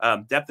doses.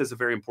 Depth is a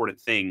very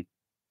important thing.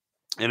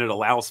 and it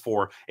allows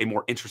for a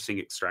more interesting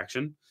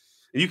extraction.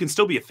 And you can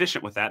still be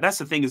efficient with that. That's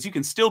the thing, is you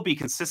can still be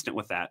consistent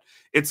with that.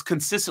 It's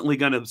consistently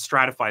going to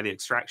stratify the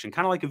extraction,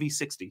 kind of like a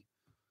V60.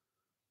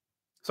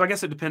 So I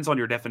guess it depends on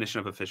your definition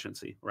of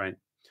efficiency, right?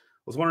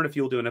 I was wondering if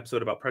you'll do an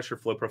episode about pressure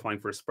flow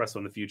profiling for espresso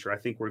in the future. I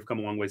think we've come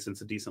a long way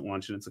since a decent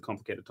launch, and it's a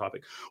complicated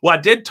topic. Well,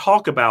 I did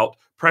talk about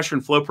pressure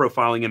and flow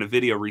profiling in a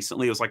video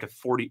recently. It was like a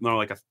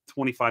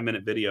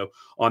 25-minute video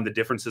on the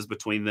differences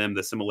between them,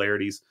 the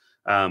similarities.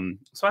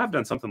 So I have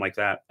done something like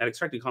that. At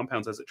extracting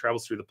compounds as it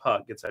travels through the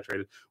puck, gets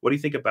saturated. What do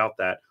you think about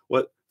that?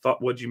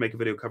 Would you make a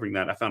video covering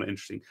that? I found it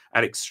interesting.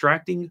 At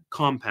extracting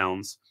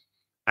compounds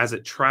as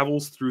it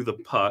travels through the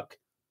puck.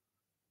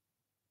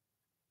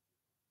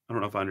 I don't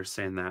know if I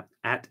understand that.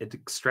 At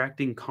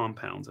extracting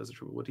compounds as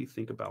what do you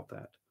think about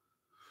that?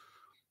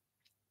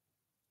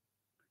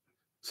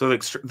 So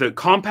the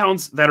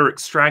compounds that are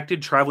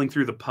extracted traveling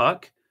through the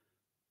puck.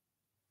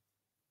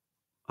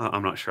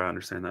 I'm not sure I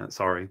understand that.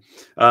 Sorry.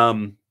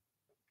 I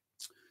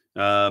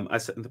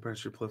said in the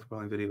pressure flow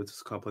profiling video,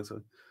 it's complex.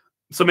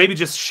 So maybe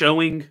just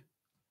showing.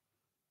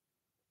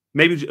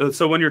 Maybe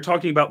so when you're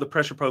talking about the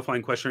pressure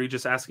profiling question, are you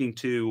just asking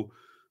to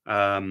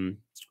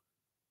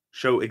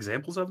show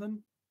examples of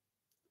them?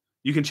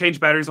 You can change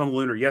batteries on the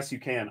lunar. Yes, you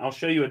can. I'll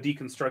show you a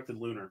deconstructed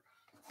lunar.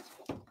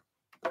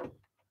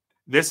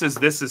 This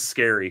is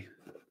scary.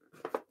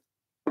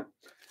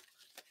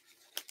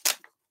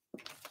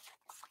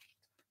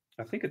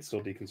 I think it's still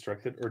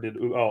deconstructed. Or did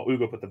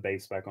Ugo put the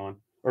base back on?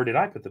 Or did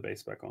I put the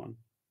base back on?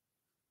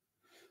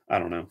 I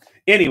don't know.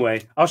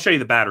 Anyway, I'll show you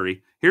the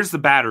battery. Here's the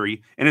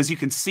battery. And as you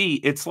can see,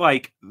 it's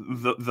like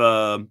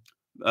the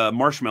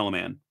Marshmallow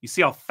Man. You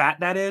see how fat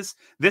that is?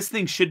 This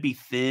thing should be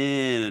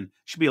thin.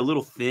 Should be a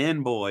little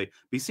thin boy.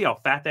 But you see how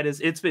fat that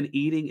is? It's been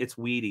eating its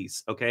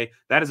Wheaties. Okay,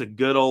 that is a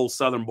good old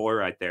Southern boy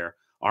right there.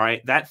 All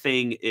right, that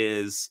thing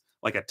is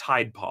like a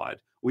Tide Pod.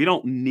 We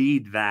don't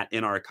need that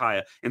in our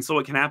Achaia. And so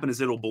what can happen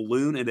is it'll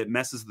balloon and it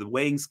messes the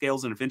weighing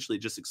scales and eventually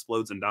it just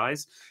explodes and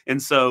dies.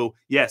 And so,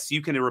 yes,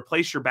 you can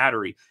replace your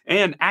battery.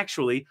 And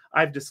actually,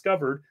 I've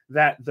discovered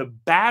that the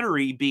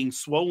battery being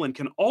swollen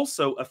can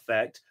also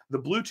affect the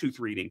Bluetooth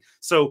reading.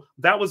 So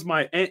that was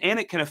and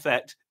it can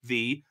affect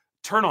the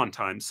turn on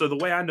time. So the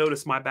way I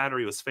noticed my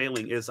battery was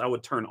failing is I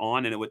would turn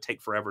on and it would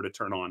take forever to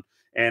turn on.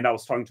 And I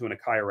was talking to an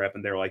Achaia rep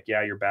and they were like,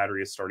 yeah, your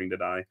battery is starting to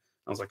die.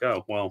 I was like,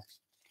 oh, well.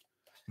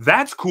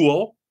 That's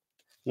cool.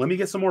 Let me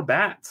get some more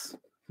bats.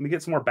 Let me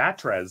get some more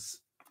Batrez.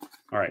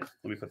 All right,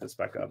 let me put this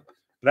back up.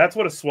 That's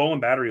what a swollen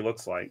battery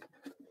looks like.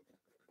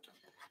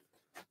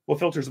 What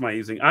filters am I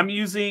using? I'm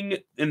using,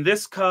 in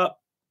this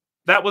cup,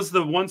 that was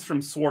the ones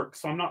from Swark,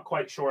 so I'm not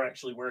quite sure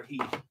actually where he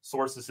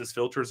sources his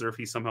filters or if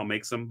he somehow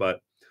makes them,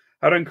 but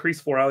how to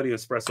increase florality in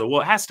espresso?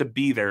 Well, it has to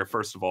be there,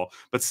 first of all.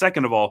 But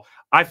second of all,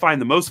 I find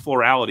the most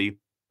florality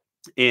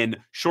in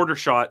shorter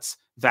shots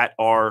that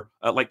are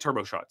like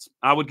turbo shots.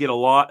 You get a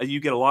lot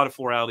of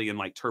florality in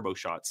like turbo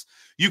shots.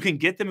 You can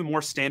get them in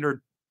more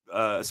standard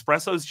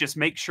espressos. Just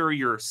make sure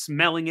you're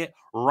smelling it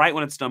right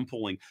when it's done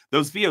pulling.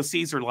 Those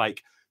VOCs are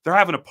like, they're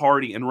having a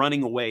party and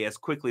running away as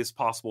quickly as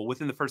possible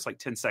within the first like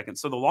 10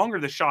 seconds. So the longer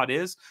the shot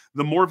is,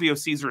 the more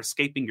VOCs are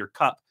escaping your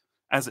cup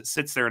as it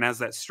sits there and as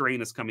that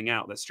stream is coming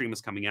out.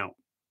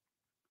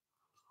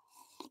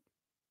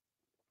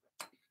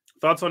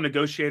 Thoughts on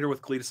Negotiator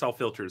with Cleatacel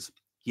filters?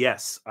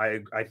 Yes, I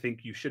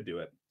think you should do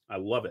it. I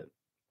love it.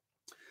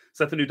 Is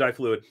that the new dye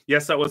fluid?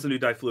 Yes, that was a new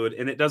dye fluid,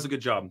 and it does a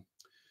good job.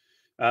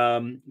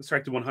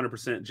 Extracted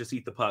 100%, just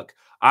eat the puck.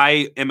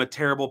 I am a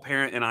terrible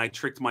parent, and I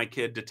tricked my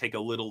kid to take a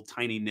little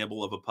tiny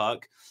nibble of a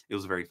puck. It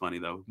was very funny,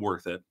 though.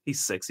 Worth it.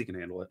 He's 6. He can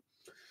handle it.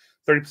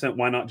 30%,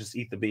 why not just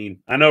eat the bean?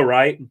 I know,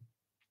 right?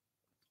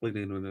 I've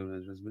been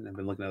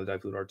looking at the dye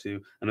fluid R2.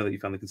 I know that you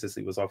found the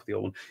consistency was off with the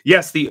old one.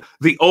 Yes, the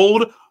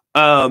old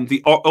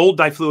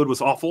dye fluid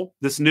was awful.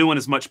 This new one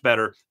is much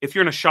better. If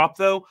you're in a shop,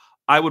 though,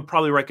 I would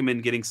probably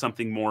recommend getting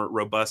something more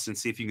robust and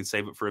see if you can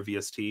save it for a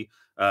VST.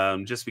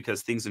 Just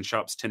because things in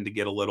shops tend to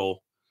get a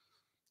little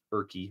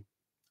murky.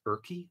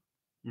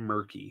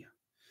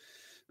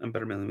 I'm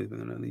better than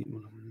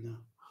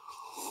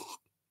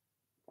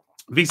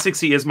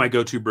V60 is my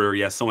go-to brewer.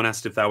 Yes, someone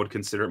asked if that would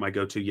consider it my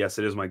go-to. Yes,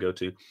 it is my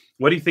go-to.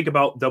 What do you think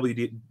about double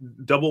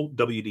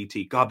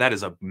WDT? God, that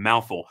is a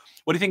mouthful.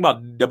 What do you think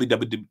about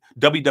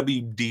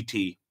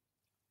WWDT?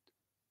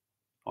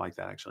 I like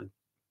that, actually.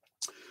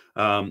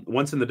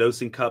 Once in the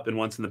dosing cup and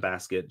once in the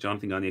basket.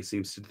 Jonathan Gagne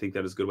seems to think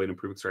that is a good way to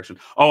improve extraction.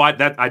 Oh,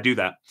 I do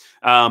that.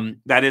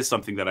 That is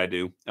something that I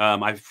do.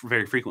 I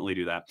very frequently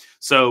do that.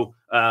 So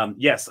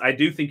yes, I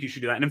do think you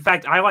should do that. And in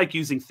fact, I like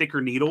using thicker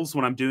needles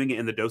when I'm doing it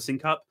in the dosing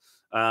cup.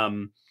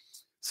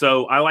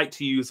 So I like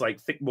to use like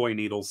thick boy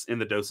needles in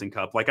the dosing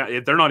cup. Like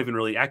they're not even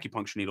really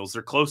acupuncture needles.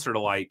 They're closer to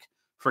like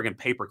friggin'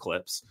 paper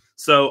clips.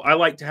 So I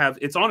like to have,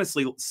 it's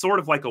honestly sort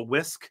of like a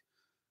whisk.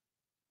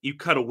 You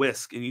cut a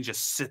whisk and you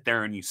just sit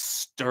there and you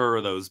stir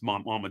those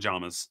mama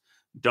jamas,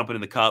 dump it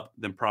in the cup,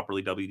 then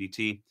properly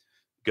WDT.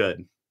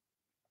 Good.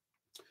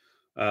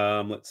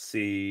 Let's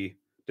see.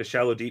 Does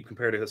shallow deep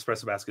compare to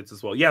espresso baskets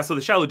as well? Yeah. So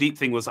the shallow deep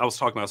thing was, I was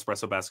talking about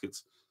espresso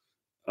baskets.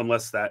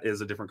 unless that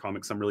is a different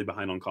comment, because I'm really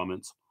behind on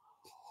comments.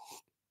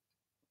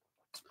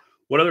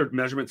 What other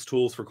measurements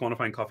tools for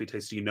quantifying coffee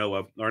taste do you know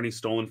of? Are any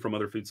stolen from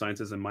other food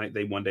sciences, and might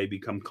they one day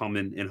become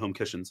common in home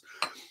kitchens?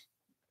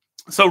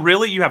 So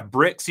really, you have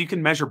bricks. You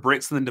can measure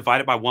bricks and then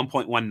divide it by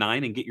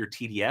 1.19 and get your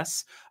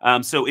TDS.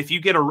 So if you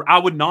get I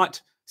would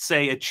not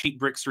say a cheap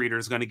bricks reader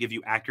is going to give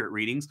you accurate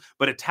readings,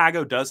 but a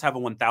Tago does have a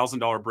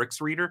 $1,000 bricks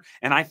reader,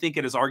 and I think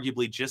it is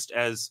arguably just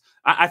as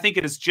I think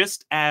it is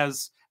just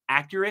as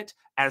accurate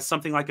as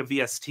something like a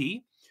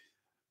VST,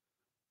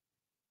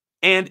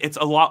 and it's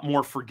a lot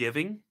more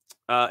forgiving.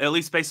 At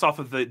least based off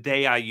of the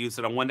day I used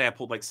it. On one day, I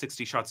pulled like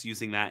 60 shots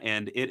using that,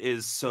 and it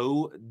is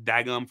so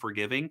daggum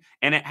forgiving.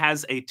 And it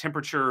has a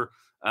temperature,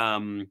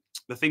 the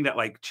thing that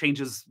like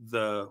changes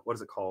what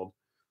is it called?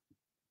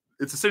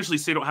 It's essentially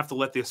so you don't have to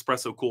let the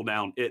espresso cool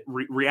down. It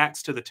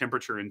reacts to the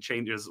temperature and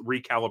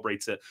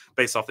recalibrates it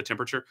based off the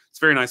temperature. It's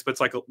very nice, but it's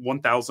like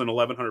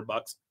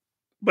 $1,100.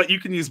 But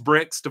you can use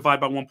bricks, divide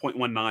by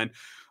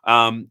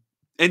 1.19.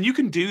 And you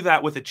can do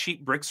that with a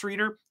cheap bricks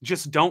reader.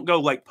 Just don't go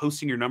like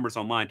posting your numbers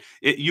online.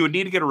 You would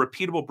need to get a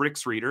repeatable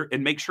bricks reader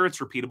and make sure it's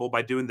repeatable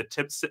by doing the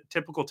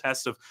typical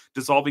test of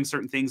dissolving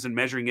certain things and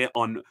measuring it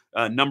on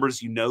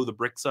numbers the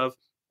bricks of,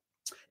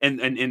 and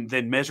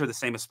then measure the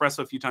same espresso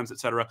a few times,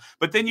 etc.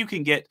 But then you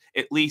can get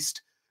at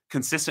least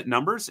consistent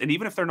numbers. And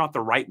even if they're not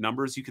the right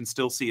numbers, you can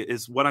still see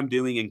is what I'm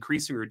doing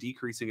increasing or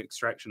decreasing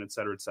extraction,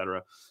 etc.,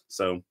 etc.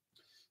 So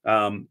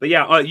but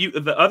yeah,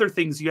 the other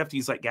things you have to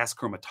use like gas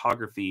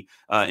chromatography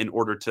in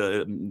order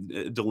to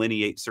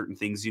delineate certain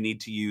things. You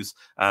need to use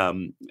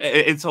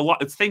it's a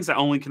lot. It's things that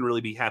only can really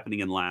be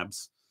happening in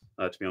labs.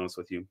 To be honest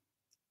with you,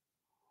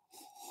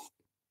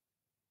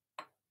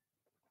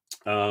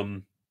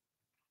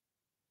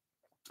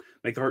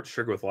 make the heart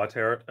sugar with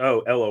latte art.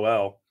 Oh,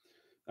 LOL.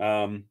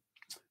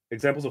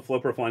 Examples of flow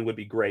profiling would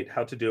be great.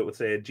 How to do it with,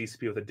 say, a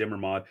GCP with a dimmer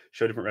mod.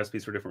 Show different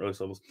recipes for different release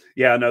levels.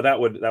 Yeah, no, that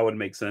would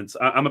make sense.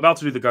 I'm about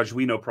to do the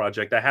Gajuino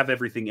project. I have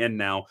everything in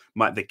now,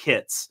 the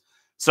kits.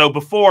 So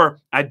before,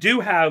 I do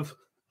have...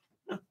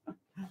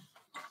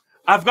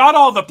 I've got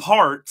all the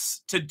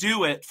parts to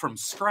do it from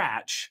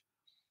scratch.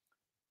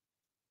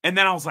 And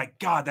then I was like,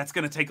 God, that's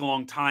going to take a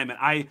long time.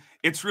 And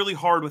it's really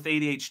hard with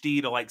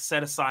ADHD to like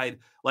set aside,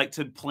 like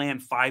to plan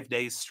 5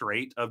 days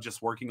straight of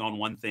just working on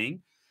one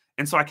thing.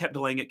 And so I kept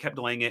delaying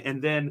it.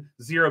 And then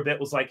Zero Bit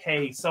was like,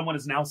 hey, someone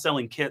is now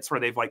selling kits where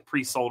they've like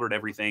pre-soldered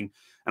everything.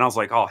 And I was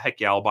like, oh, heck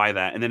yeah, I'll buy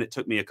that. And then it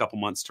took me a couple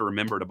months to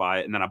remember to buy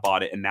it. And then I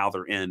bought it, and now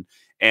they're in.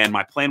 And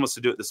my plan was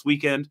to do it this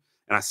weekend.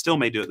 And I still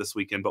may do it this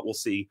weekend, but we'll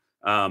see.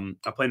 I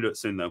plan to do it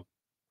soon, though.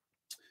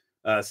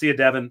 See you,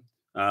 Devin.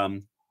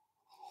 You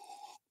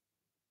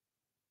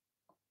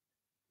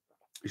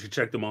should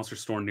check the Monster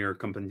store near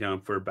Compagnon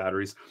for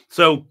batteries.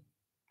 So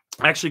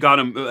I actually got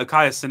them.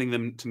 Akaya's sending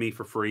them to me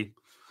for free.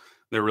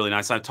 They're really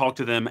nice. I talked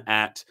to them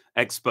at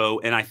Expo,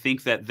 and I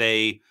think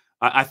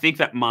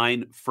that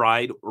mine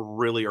fried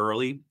really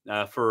early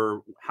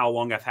for how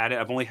long I've had it.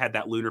 I've only had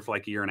that Lunar for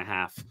like a year and a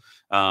half.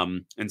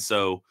 And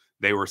so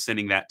they were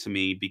sending that to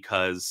me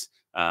because,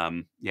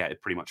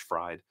 it pretty much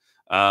fried.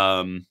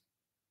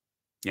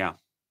 Yeah.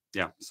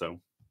 So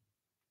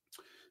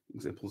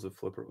examples of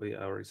flipper.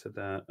 I already said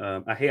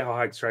that. I hate how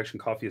high extraction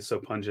coffee is so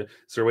pungent.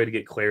 Is there a way to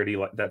get clarity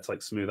that's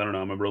like smooth? I don't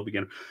know. I'm a real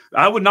beginner.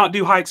 I would not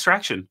do high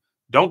extraction.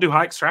 Don't do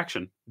high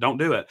extraction. Don't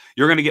do it.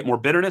 You're going to get more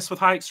bitterness with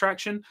high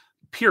extraction,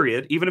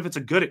 period. Even if it's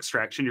a good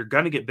extraction, you're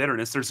going to get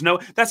bitterness.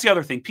 That's the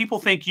other thing. People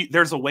think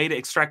there's a way to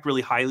extract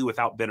really highly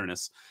without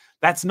bitterness.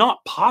 That's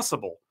not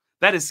possible.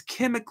 That is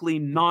chemically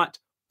not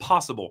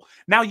possible.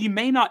 Now, it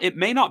may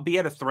not be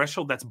at a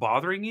threshold that's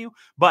bothering you,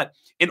 but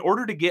in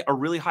order to get a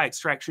really high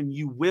extraction,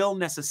 you will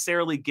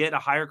necessarily get a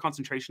higher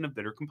concentration of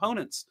bitter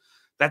components.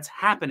 That's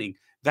happening.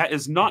 That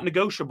is not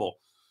negotiable.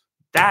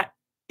 That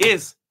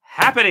is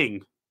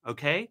happening.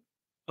 Okay,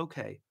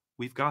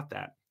 we've got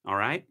that. All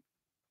right.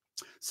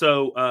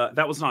 So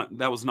that was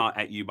not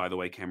at you, by the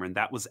way, Cameron.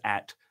 That was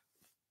at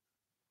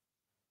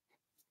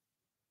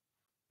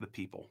the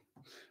people.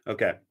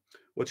 Okay.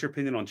 What's your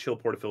opinion on chill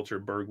portafilter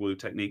Bergwoo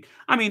technique?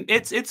 I mean,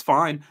 it's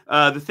fine.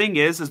 The thing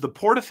is the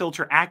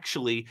portafilter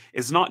actually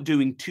is not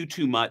doing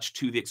too much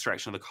to the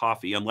extraction of the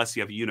coffee unless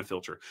you have a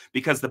unifilter,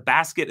 because the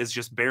basket is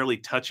just barely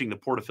touching the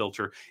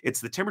portafilter.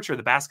 It's the temperature of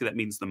the basket that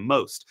means the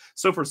most.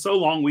 So for so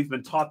long, we've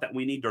been taught that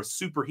we need to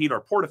superheat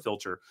our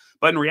portafilter,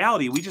 but in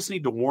reality, we just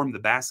need to warm the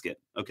basket,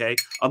 okay?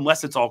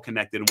 Unless it's all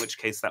connected, in which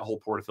case that whole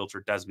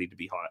portafilter does need to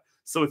be hot.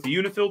 So with the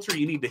unifilter,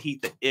 you need to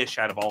heat the ish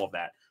out of all of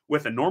that.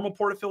 With a normal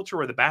portafilter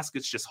where the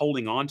basket's just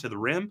holding on to the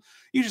rim,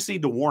 you just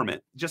need to warm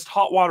it. Just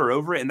hot water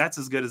over it, and that's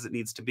as good as it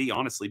needs to be,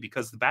 honestly,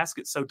 because the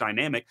basket's so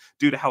dynamic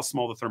due to how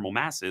small the thermal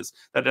mass is,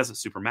 that doesn't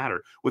super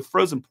matter. With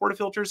frozen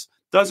portafilters,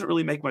 doesn't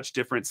really make much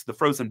difference. The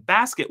frozen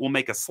basket will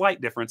make a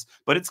slight difference,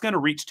 but it's going to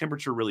reach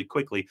temperature really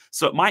quickly.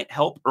 So it might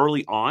help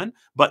early on,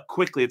 but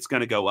quickly it's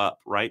going to go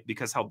up, right?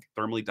 Because how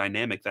thermally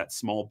dynamic that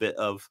small bit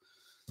of...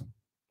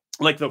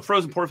 Like the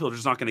frozen portafilter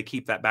is not going to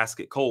keep that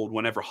basket cold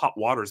whenever hot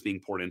water is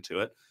being poured into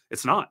it.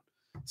 It's not.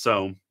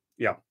 So,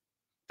 yeah,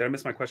 Did I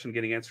miss my question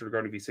getting answered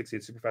regarding V60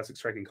 and superfast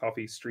extracting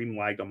coffee? Stream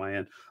lagged on my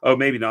end. Oh,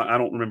 maybe not. I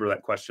don't remember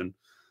that question.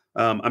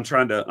 I'm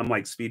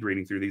like speed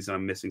reading through these and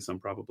I'm missing some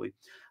probably.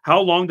 How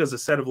long does a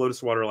set of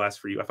Lotus water last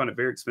for you? I find it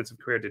very expensive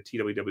compared to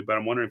TWW, but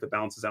I'm wondering if it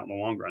balances out in the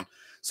long run.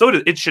 So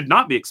it should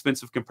not be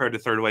expensive compared to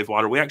third wave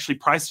water. We actually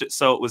priced it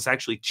so it was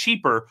actually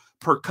cheaper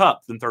per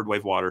cup than third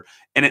wave water.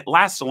 And it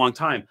lasts a long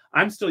time.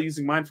 I'm still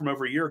using mine from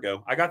over a year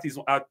ago. I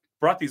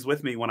brought these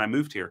with me when I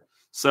moved here.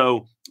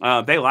 So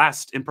they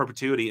last in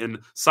perpetuity. And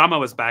Samo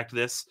has backed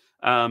this.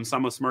 Samo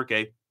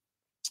Smirke,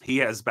 he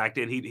has backed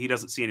in. He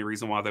doesn't see any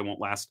reason why they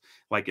won't last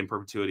like in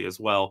perpetuity as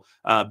well,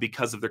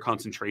 because of their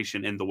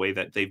concentration and the way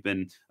that they've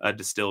been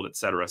distilled,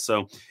 etc.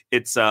 So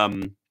it's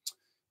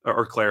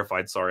or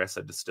clarified. Sorry, I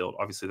said distilled.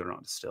 Obviously, they're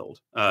not distilled.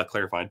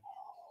 Clarified.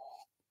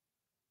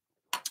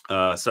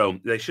 So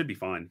they should be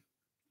fine.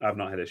 I've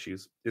not had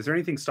issues. Is there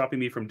anything stopping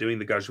me from doing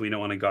the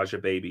Gajuino on a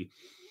Gaja baby?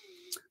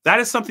 That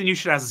is something you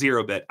should ask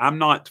Zero Bit. I'm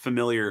not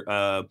familiar.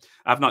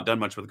 I've not done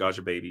much with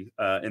Gaja baby,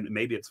 and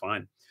maybe it's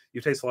fine.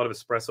 You taste a lot of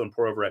espresso and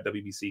pour over at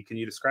WBC. Can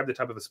you describe the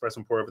type of espresso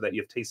and pour over that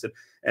you've tasted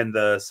and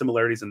the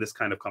similarities in this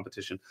kind of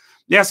competition?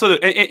 Yeah, so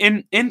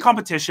in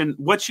competition,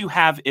 what you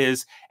have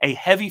is a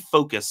heavy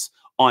focus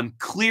on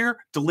clear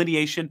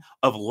delineation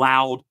of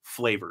loud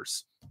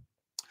flavors.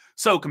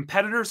 So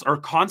competitors are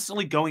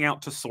constantly going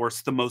out to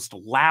source the most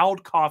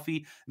loud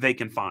coffee they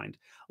can find.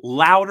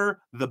 Louder,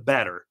 the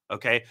better.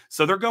 Okay.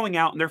 So they're going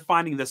out and they're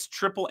finding this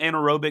triple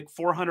anaerobic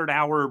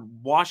 400-hour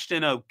washed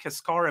in a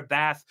cascara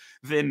bath,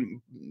 then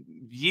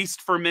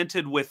yeast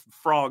fermented with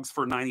frogs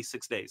for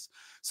 96 days.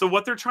 So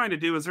what they're trying to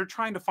do is they're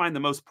trying to find the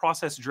most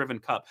process driven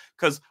cup,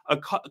 because a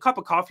cup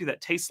of coffee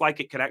that tastes like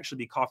it could actually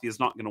be coffee is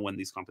not going to win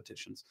these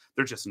competitions.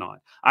 They're just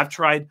not. I've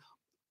tried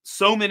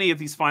so many of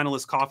these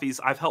finalist coffees.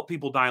 I've helped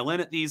people dial in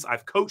at these.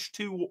 I've coached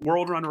 2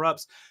 world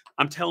runner-ups.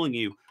 I'm telling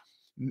you,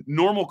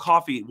 normal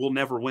coffee will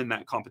never win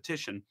that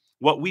competition.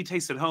 What we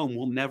taste at home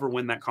will never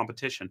win that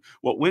competition.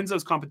 What wins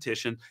those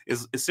competition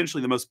is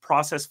essentially the most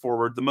process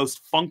forward, the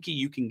most funky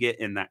you can get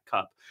in that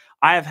cup.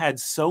 I have had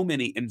so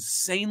many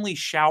insanely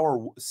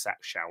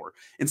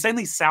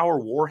insanely sour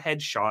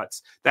warhead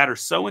shots that are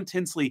so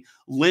intensely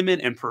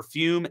lemon and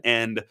perfume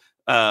and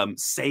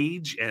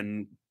sage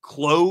and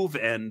clove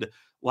and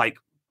like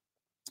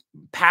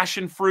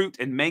passion fruit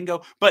and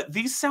mango. But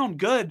these sound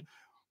good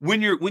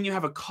when you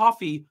have a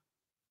coffee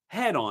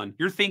head on.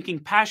 You're thinking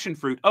passion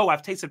fruit. Oh,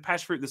 I've tasted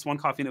passion fruit this one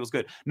coffee and it was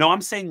good. No, I'm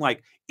saying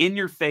like in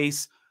your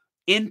face,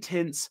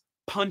 intense,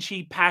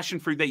 punchy passion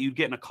fruit that you'd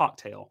get in a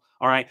cocktail.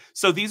 All right.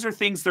 So these are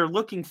things they're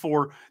looking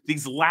for,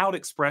 these loud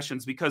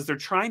expressions, because they're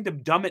trying to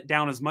dumb it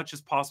down as much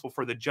as possible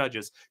for the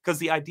judges. Because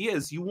the idea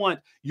is you want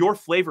your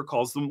flavor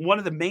calls. One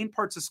of the main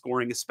parts of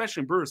scoring,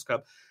 especially in Brewers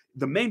Cup,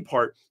 the main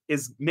part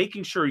is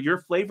making sure your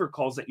flavor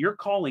calls that you're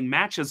calling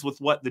matches with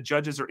what the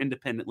judges are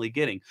independently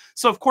getting.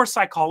 So, of course,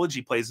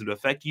 psychology plays into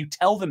effect. You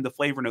tell them the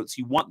flavor notes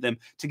you want them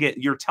to get.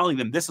 You're telling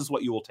them this is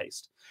what you will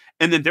taste.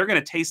 And then they're going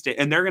to taste it,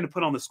 and they're going to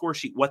put on the score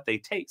sheet what they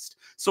taste.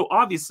 So,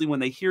 obviously, when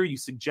they hear you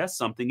suggest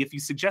something, if you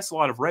suggest a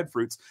lot of red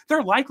fruits,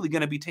 they're likely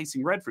going to be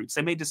tasting red fruits.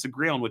 They may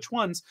disagree on which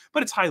ones,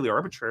 but it's highly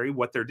arbitrary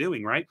what they're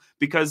doing, right?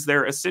 Because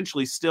they're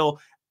essentially still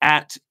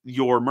at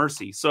your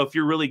mercy. So if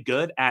you're really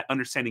good at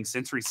understanding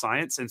sensory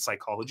science and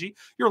psychology,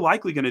 you're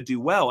likely going to do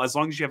well as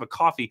long as you have a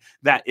coffee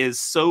that is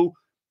so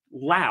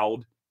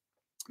loud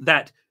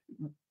that,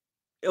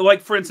 like,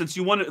 for instance,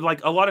 you want to,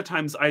 like, a lot of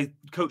times I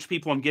coach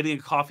people on getting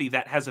a coffee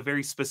that has a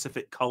very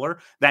specific color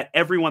that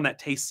everyone that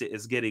tastes it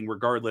is getting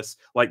regardless,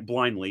 like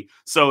blindly.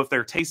 So if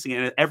they're tasting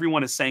it,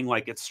 everyone is saying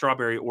like it's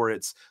strawberry or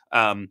it's,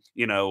 oh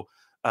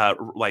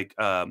my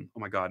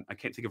God, I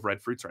can't think of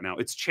red fruits right now.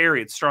 It's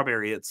cherry, it's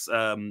strawberry, it's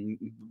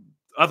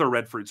other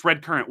red fruits,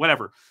 red currant,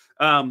 whatever.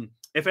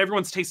 If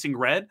everyone's tasting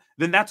red,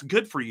 then that's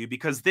good for you,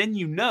 because then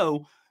you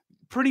know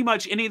pretty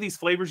much any of these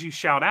flavors you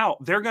shout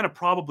out, they're going to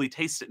probably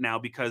taste it now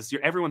because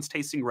everyone's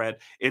tasting red.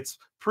 It's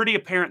pretty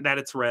apparent that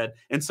it's red.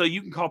 And so you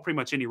can call pretty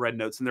much any red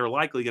notes and they're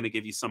likely going to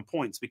give you some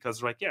points because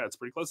they're like, yeah, it's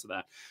pretty close to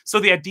that.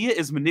 So the idea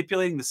is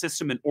manipulating the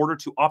system in order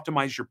to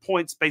optimize your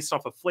points based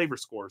off of flavor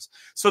scores.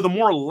 So the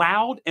more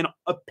loud and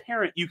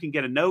apparent you can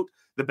get a note,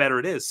 the better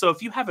it is. So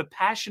if you have a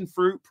passion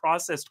fruit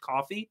processed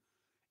coffee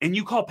and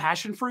you call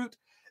passion fruit,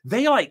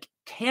 they like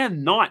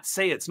cannot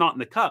say it's not in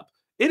the cup.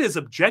 It is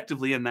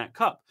objectively in that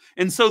cup.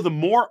 And so the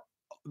more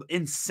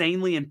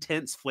insanely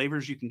intense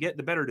flavors you can get,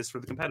 the better it is for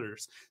the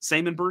competitors.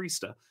 Same in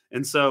barista.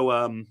 And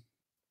so,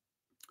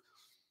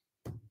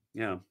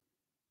 yeah.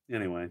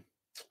 Anyway.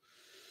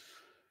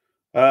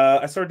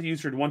 I started to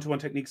use your 1-to-1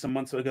 technique some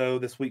months ago.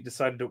 This week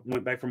decided to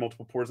went back for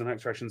multiple pours and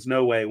extractions.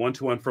 No way.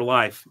 1-to-1 for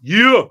life.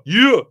 Yeah.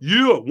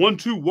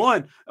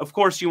 1-to-1. Of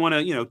course, you want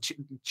to,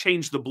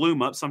 change the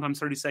bloom up. Sometimes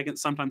 30 seconds,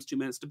 sometimes 2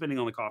 minutes, depending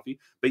on the coffee.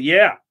 But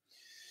yeah.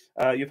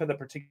 You've had that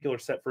particular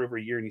set for over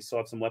a year and you still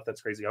have some left. That's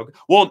crazy. Okay.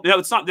 Well, no,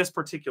 it's not this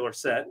particular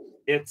set.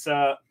 It's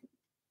I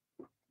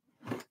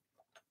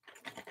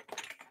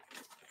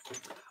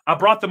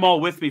brought them all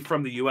with me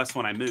from the US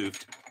when I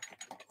moved.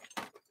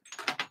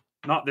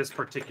 Not this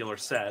particular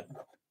set.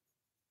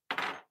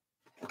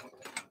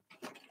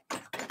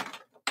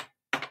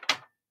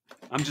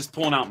 I'm just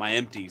pulling out my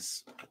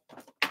empties.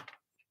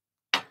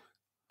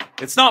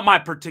 It's not my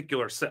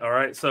particular set, all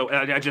right? So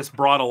I just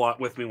brought a lot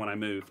with me when I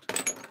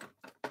moved.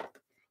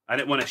 I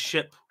didn't want to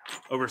ship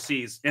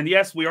overseas. And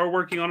yes, we are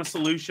working on a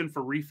solution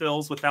for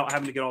refills without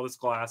having to get all this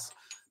glass.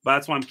 But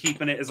that's why I'm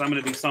keeping it, is I'm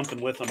going to do something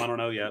with them. I don't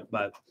know yet.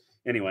 But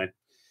anyway.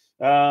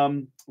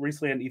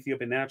 Recently had an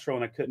Ethiopian natural,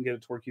 and I couldn't get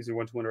it to work using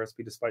 1-to-1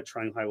 recipe despite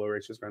trying high-low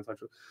ratios.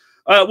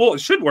 Well, it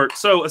should work.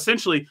 So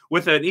essentially,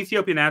 with an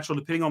Ethiopian natural,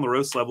 depending on the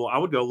roast level, I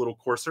would go a little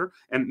coarser,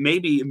 and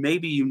maybe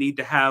you need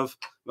to have.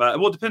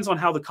 Well, it depends on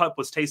how the cup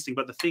was tasting.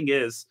 But the thing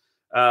is,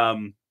 yeah,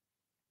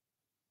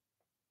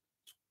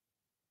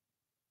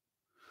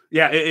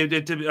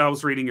 I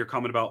was reading your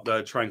comment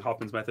about trying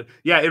Hoffman's method.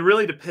 Yeah, it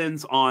really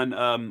depends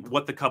on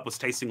what the cup was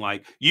tasting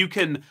like. You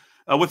can.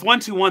 With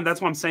 1-to-1, that's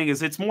what I'm saying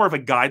is it's more of a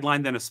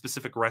guideline than a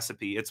specific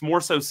recipe. It's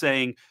more so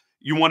saying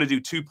you want to do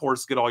 2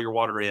 pours to get all your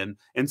water in.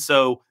 And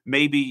so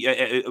maybe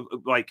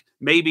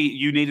maybe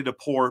you needed to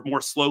pour more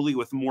slowly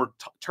with more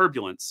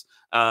turbulence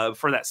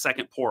for that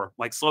second pour.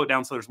 Like slow it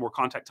down so there's more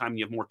contact time and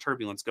you have more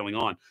turbulence going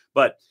on.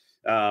 But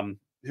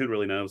who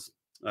really knows?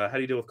 How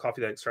do you deal with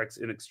coffee that extracts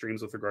in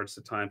extremes with regards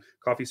to time?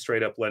 Coffee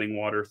straight up letting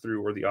water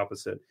through or the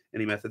opposite?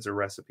 Any methods or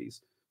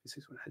recipes?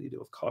 How do you deal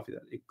with coffee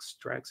that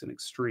extracts in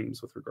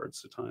extremes with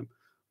regards to time?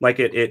 Like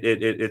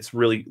it's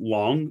really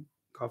long.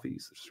 Coffee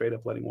straight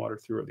up letting water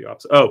through or the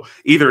opposite. Oh,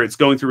 either it's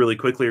going through really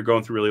quickly or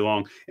going through really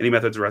long. Any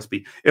methods or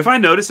recipe? If I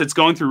notice it's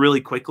going through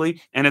really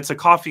quickly and it's a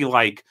coffee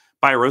like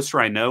by a roaster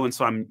I know, and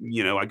so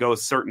I go a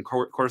certain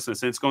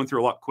coarseness and it's going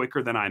through a lot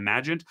quicker than I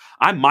imagined,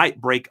 I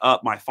might break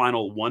up my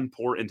final 1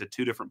 pour into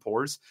 2 different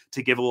pours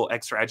to give a little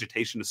extra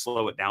agitation to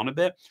slow it down a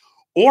bit.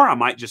 Or I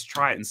might just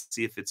try it and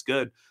see if it's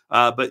good.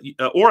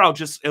 Or I'll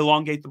just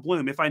elongate the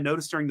bloom. If I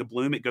notice during the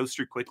bloom it goes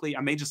through quickly,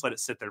 I may just let it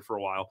sit there for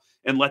a while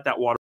and let that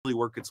water really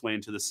work its way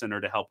into the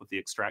center to help with the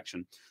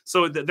extraction.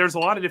 So there's a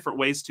lot of different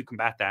ways to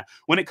combat that.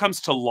 When it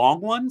comes to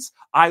long ones,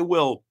 I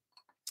will.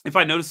 If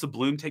I notice the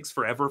bloom takes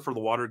forever for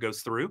the water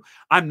goes through,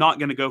 I'm not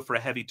going to go for a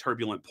heavy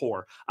turbulent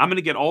pour. I'm going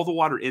to get all the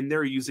water in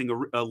there using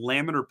a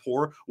laminar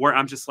pour where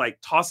I'm just like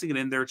tossing it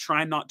in there,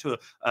 trying not to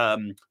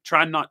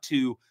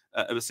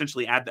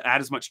essentially add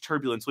as much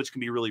turbulence, which can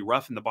be really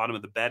rough in the bottom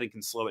of the bed and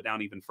can slow it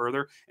down even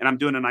further. And I'm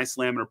doing a nice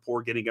laminar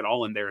pour, getting it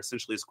all in there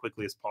essentially as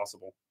quickly as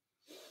possible.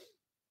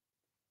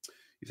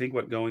 You think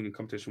going in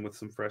competition with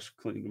some fresh,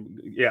 clean?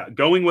 Yeah,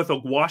 going with a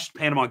washed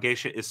Panama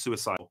geisha is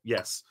suicidal.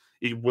 Yes,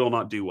 it will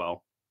not do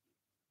well.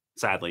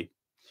 Sadly.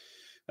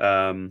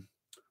 Are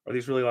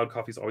these really loud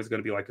coffees always going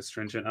to be like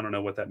astringent? I don't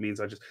know what that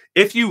means.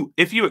 If you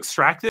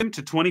extract them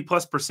to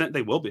 20+%,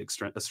 they will be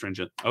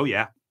astringent. Oh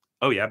yeah,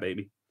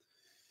 baby.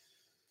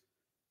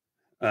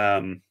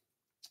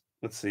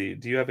 Let's see.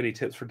 Do you have any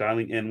tips for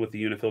dialing in with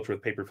the unifilter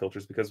with paper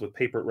filters? Because with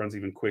paper it runs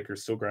even quicker.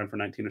 Still grind for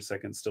 19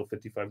 seconds. Still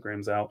 55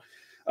 grams out.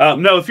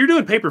 No, if you're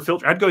doing paper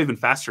filter, I'd go even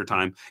faster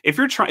time. If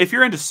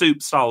you're into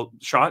soup style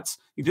shots,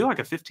 you do like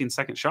a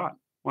 15-second shot.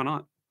 Why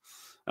not?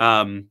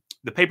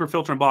 The paper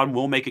filter on bottom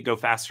will make it go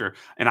faster,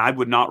 and I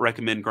would not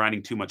recommend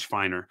grinding too much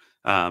finer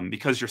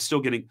because you're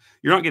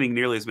not getting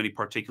nearly as many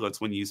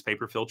particulates when you use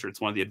paper filter. It's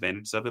one of the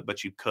advantages of it,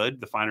 but you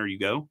could, the finer you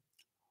go.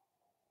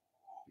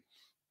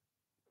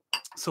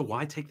 So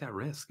why take that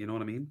risk? You know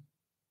what I mean?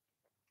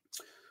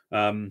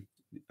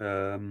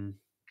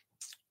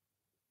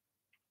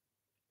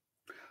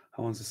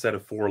 How long does a set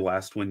of 4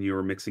 last when you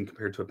were mixing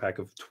compared to a pack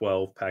of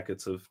 12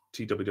 packets of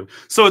TWW?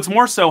 So it's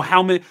more so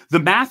how many. The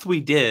math we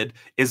did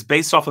is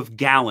based off of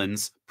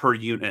gallons per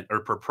unit or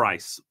per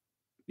price.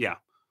 Yeah.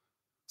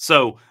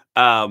 So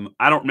I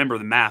don't remember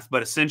the math,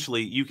 but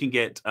essentially you can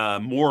get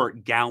more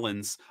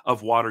gallons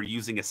of water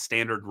using a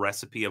standard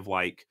recipe of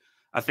like,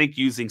 I think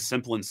using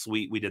simple and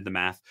sweet, we did the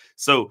math.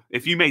 So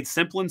if you made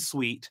simple and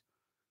sweet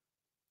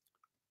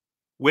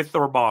with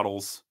our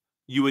bottles,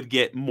 you would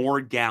get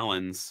more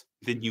gallons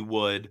than you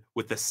would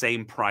with the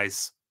same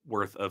price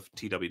worth of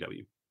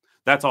TWW.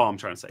 That's all I'm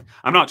trying to say.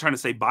 I'm not trying to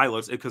say buy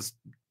loads because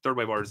third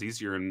wave water is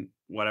easier and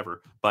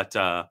whatever. But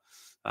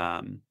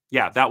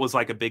yeah, that was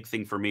like a big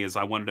thing for me is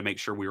I wanted to make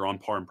sure we were on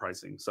par in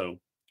pricing. So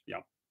yeah.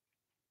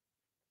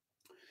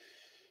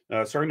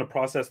 Starting to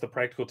process the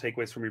practical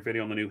takeaways from your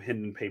video on the new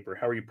Hendon paper.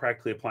 How are you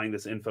practically applying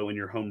this info in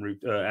your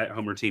at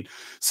home routine?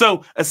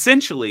 So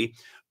essentially,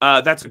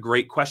 that's a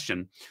great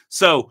question.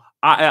 So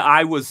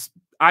I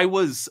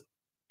was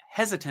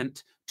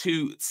hesitant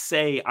to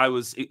say I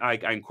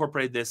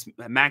incorporated this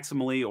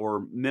maximally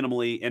or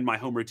minimally in my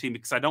home routine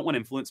because I don't want to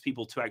influence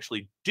people to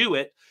actually do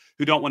it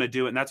who don't want to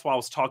do it. And that's why I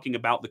was talking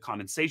about the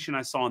condensation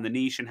I saw in the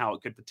niche and how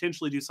it could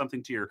potentially do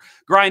something to your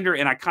grinder.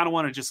 And I kind of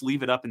want to just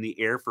leave it up in the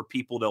air for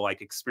people to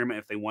like experiment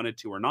if they wanted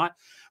to or not.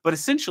 But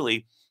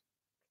essentially,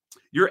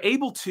 you're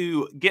able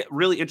to get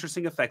really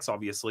interesting effects,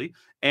 obviously.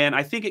 And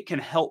I think it can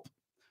help.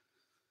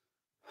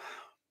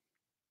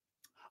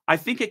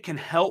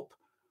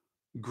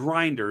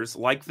 Grinders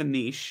like the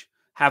niche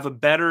have a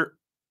better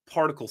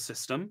particle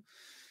system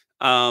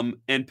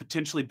and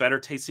potentially better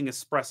tasting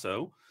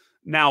espresso.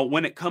 Now,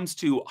 when it comes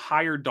to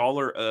higher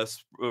dollar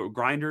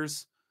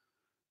grinders,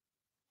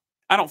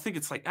 I don't think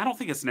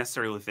it's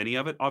necessarily with any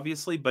of it,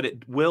 obviously, but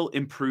it will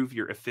improve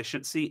your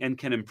efficiency and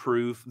can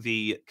improve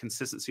the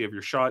consistency of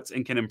your shots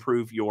and can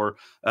improve your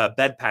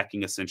bed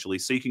packing essentially.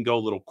 So you can go a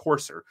little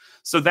coarser.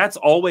 So that's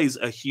always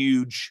a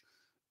huge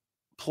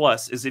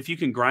plus is if you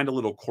can grind a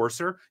little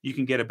coarser, you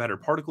can get a better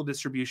particle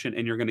distribution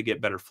and you're going to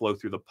get better flow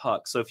through the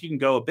puck. So if you can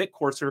go a bit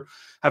coarser,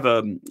 have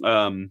a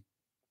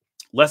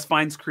less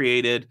fines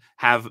created,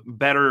 have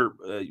better,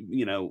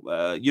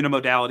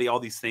 unimodality, all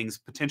these things,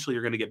 potentially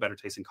you're going to get better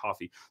tasting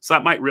coffee. So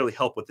that might really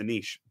help with the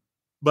niche.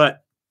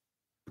 But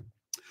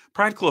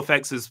practical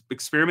effects is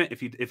experiment.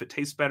 If it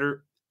tastes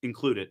better,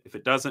 include it. If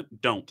it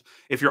doesn't, don't.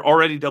 If you're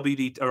already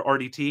WD or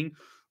RDTing,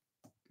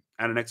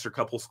 add an extra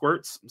couple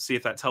squirts, see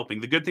if that's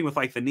helping. The good thing with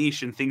like the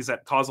niche and things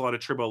that cause a lot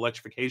of turbo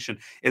electrification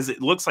is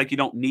it looks like you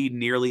don't need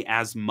nearly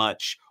as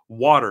much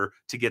water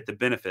to get the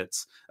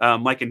benefits.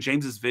 Like in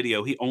James's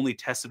video, he only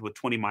tested with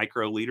 20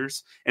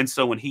 microliters. And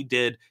so when he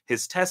did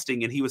his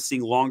testing and he was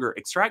seeing longer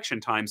extraction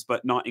times,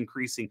 but not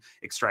increasing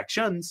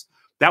extractions,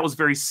 that was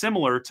very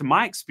similar to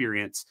my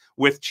experience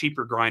with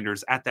cheaper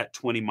grinders at that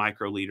 20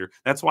 microliter.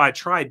 That's why I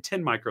tried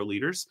 10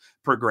 microliters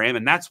per gram,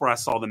 and that's where I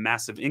saw the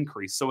massive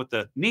increase. So with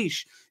the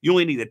niche, you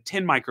only needed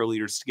 10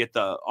 microliters to get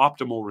the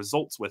optimal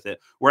results with it,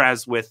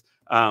 whereas with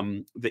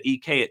the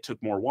EK, it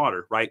took more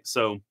water, right?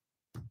 So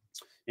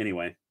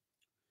anyway,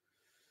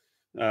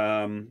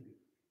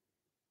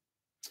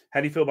 how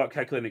do you feel about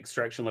calculating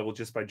extraction level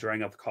just by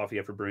drying out the coffee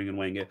after brewing and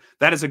weighing it?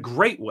 That is a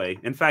great way.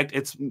 In fact,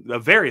 it's a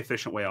very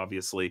efficient way,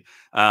 obviously.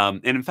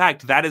 And in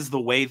fact, that is the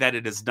way that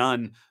it is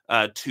done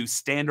to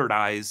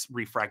standardize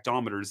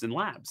refractometers in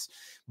labs.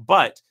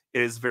 But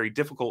it is very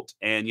difficult,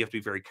 and you have to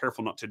be very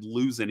careful not to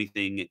lose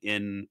anything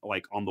in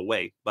like on the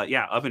way. But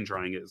yeah, oven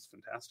drying is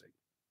fantastic.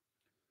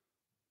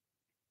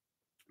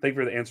 Thank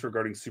you for the answer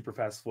regarding super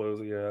fast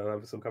flows. Yeah,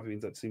 some coffee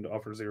beans that seem to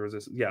offer zero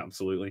resistance. Yeah,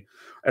 absolutely.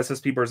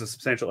 SSP boards is a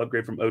substantial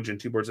upgrade from OGen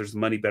 2 boards. There's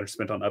money better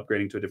spent on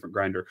upgrading to a different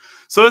grinder.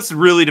 So this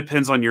really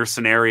depends on your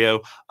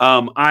scenario.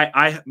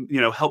 I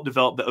helped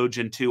develop the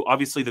OGen 2.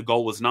 Obviously, the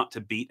goal was not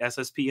to beat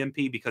SSP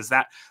MP because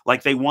that,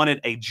 like, they wanted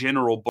a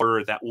general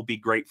burr that will be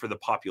great for the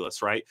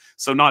populace, right?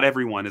 So not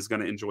everyone is going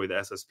to enjoy the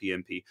SSP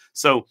MP.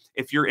 So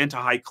if you're into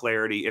high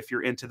clarity, if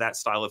you're into that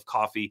style of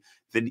coffee,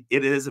 then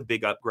it is a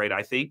big upgrade,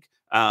 I think.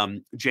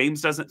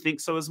 James doesn't think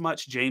so as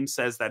much. James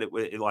says that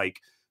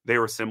they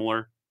were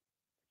similar,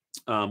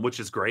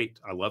 which is great.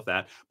 I love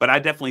that. But I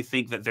definitely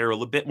think that they're a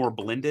little bit more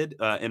blended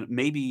and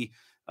maybe,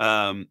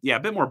 a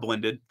bit more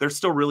blended. They're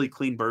still really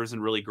clean burrs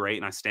and really great,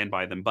 and I stand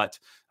by them. But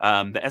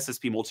the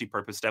SSP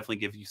multi-purpose definitely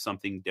gives you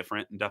something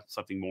different and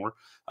something more,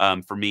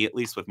 for me, at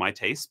least with my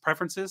taste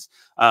preferences.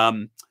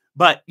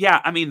 But yeah,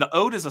 I mean, the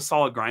Ode is a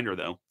solid grinder,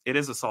 though. It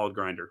is a solid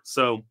grinder.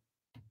 So,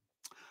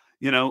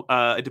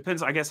 it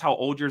depends, I guess, how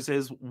old yours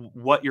is,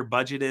 what your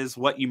budget is,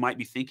 what you might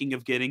be thinking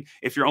of getting.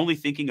 If you're only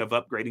thinking of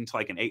upgrading to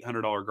like an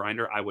 $800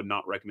 grinder, I would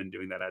not recommend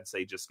doing that. I'd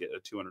say just get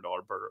a $200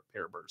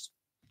 pair of burrs.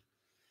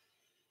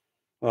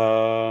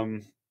 All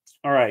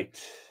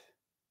right.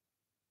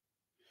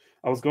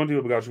 I was going to do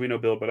a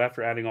Gajuino build, but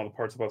after adding all the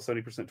parts, about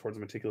 70% towards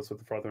meticulous with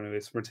the farther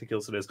and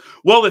meticulous it is.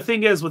 Well, the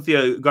thing is with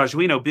the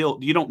Gajuino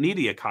build, you don't need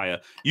a Yakaya.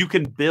 You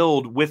can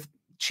build with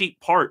cheap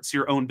parts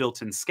your own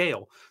built-in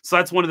scale. So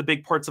that's one of the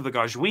big parts of the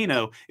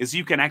Gajuino is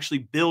you can actually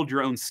build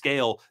your own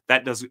scale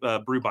that does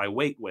brew by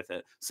weight with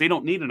it. So you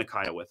don't need an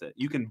Akaya with it.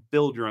 You can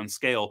build your own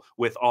scale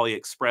with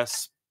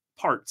AliExpress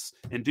parts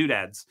and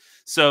doodads.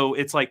 So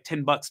it's like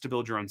 $10 to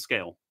build your own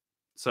scale.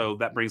 So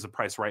that brings the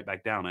price right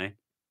back down, eh?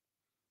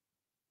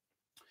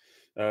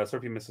 Sorry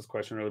if you missed this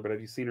question earlier, but have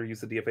you seen or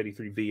used the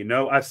DF83V?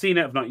 No, I've seen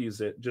it. I've not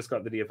used it. Just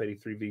got the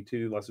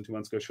DF83V2 less than 2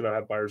 months ago. Should I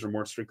have buyer's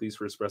remorse strictly used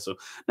for espresso?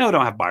 No,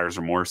 don't have buyer's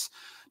remorse.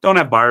 Don't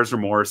have buyer's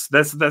remorse.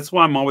 That's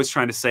what I'm always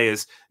trying to say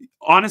is,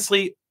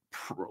 honestly,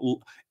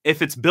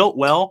 if it's built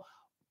well,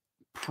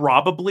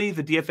 probably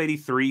the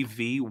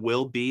DF83V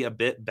will be a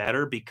bit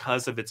better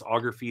because of its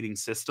auger feeding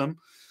system.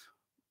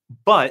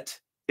 But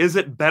is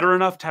it better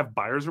enough to have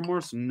buyer's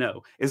remorse?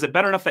 No. Is it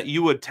better enough that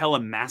you would tell a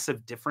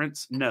massive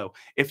difference? No.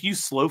 If you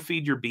slow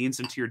feed your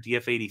beans into your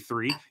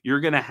DF83,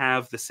 you're going to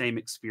have the same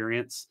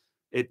experience.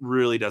 It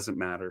really doesn't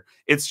matter.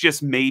 It's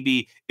just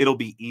maybe it'll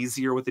be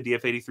easier with the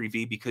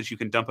DF83V because you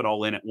can dump it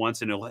all in at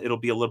once and it'll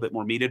be a little bit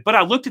more meated. But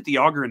I looked at the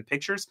auger in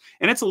pictures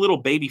and it's a little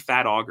baby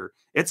fat auger.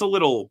 It's a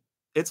little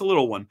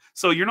one.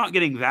 So you're not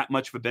getting that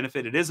much of a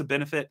benefit. It is a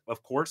benefit,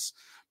 of course,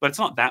 but it's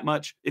not that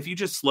much. If you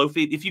just slow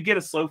feed, if you get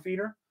a slow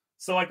feeder,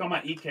 so like on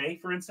my EK,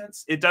 for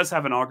instance, it does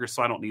have an auger,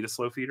 so I don't need a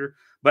slow feeder.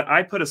 But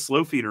I put a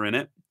slow feeder in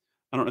it.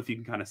 I don't know if you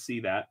can kind of see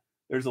that.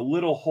 There's a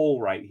little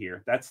hole right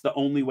here. That's the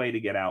only way to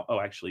get out. Oh,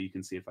 actually, you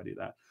can see if I do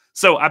that.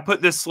 So I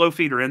put this slow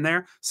feeder in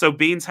there. So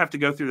beans have to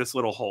go through this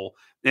little hole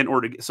in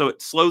order to, so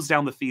it slows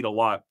down the feed a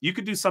lot. You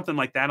could do something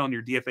like that on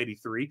your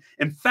DF83.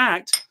 In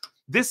fact,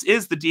 this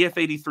is the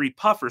DF83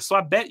 puffer. So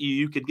I bet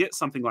you could get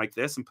something like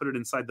this and put it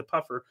inside the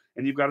puffer,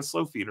 and you've got a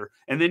slow feeder,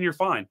 and then you're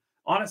fine.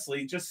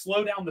 Honestly, just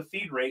slow down the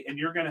feed rate and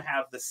you're going to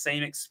have the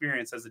same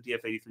experience as the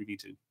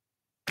DF83V2.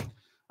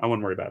 I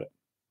wouldn't worry about it.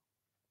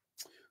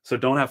 So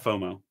don't have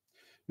FOMO.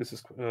 This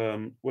is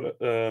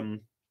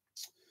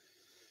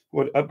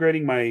Would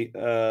upgrading my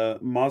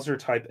Mazda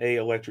Type A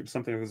electric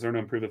something like Zerno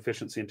improve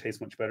efficiency and taste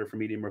much better for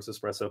medium roast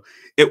espresso?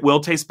 It will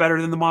taste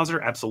better than the Mazda,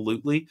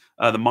 absolutely.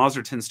 The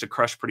Mazda tends to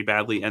crush pretty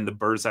badly, and the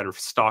burrs that are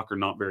stock are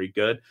not very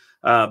good.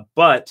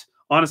 But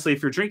honestly,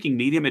 if you're drinking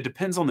medium, it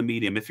depends on the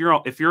medium. If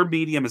your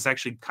medium is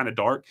actually kind of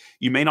dark,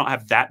 you may not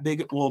have that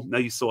big. Well, no,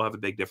 you still have a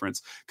big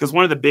difference because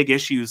one of the big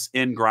issues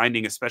in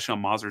grinding, especially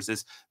on Mazdas,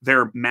 is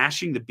they're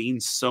mashing the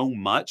beans so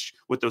much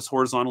with those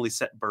horizontally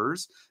set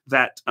burrs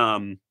that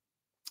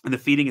and the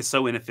feeding is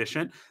so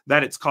inefficient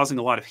that it's causing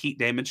a lot of heat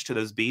damage to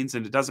those beans.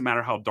 And it doesn't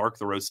matter how dark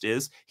the roast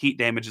is, heat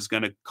damage is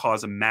going to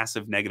cause a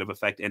massive negative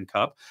effect in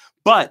cup.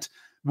 But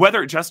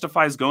whether it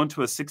justifies going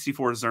to a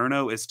 64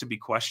 Zerno is to be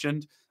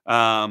questioned.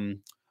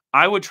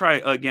 I would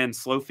try, again,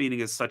 slow feeding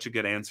is such a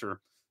good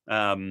answer.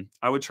 I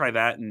would try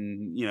that,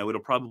 and it'll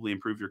probably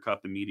improve your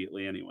cup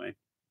immediately anyway.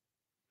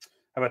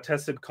 How about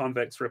tested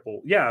convex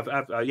ripple?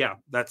 Yeah, yeah,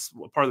 that's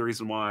part of the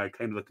reason why I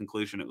came to the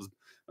conclusion it was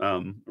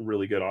a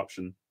really good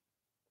option.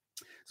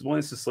 As long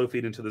as to slow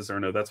feed into the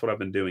Zerno, that's what I've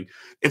been doing.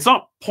 It's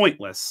not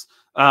pointless.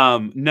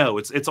 No,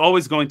 it's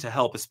always going to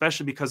help,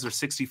 especially because they're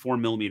 64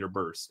 millimeter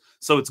bursts.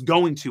 So it's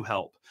going to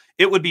help.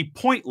 It would be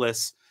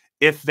pointless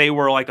if they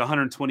were like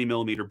 120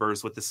 millimeter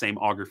bursts with the same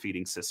auger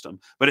feeding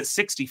system. But at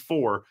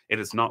 64, it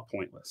is not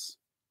pointless.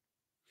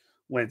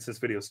 Lance, this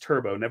video is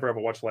turbo. Never ever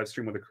watched a live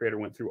stream where the creator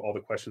went through all the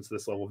questions to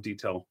this level of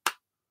detail.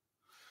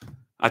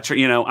 I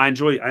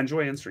enjoy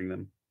answering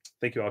them.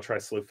 Thank you. I'll try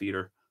slow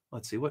feeder.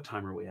 Let's see, what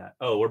time are we at?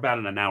 Oh, we're about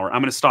in an hour.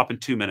 I'm going to stop in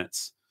 2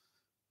 minutes.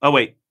 Oh,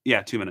 wait.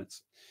 Yeah, 2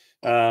 minutes.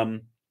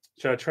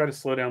 Should I try to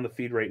slow down the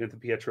feed rate at the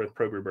Pietro with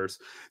Pro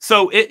burst?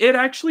 So it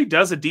actually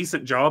does a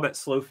decent job at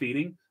slow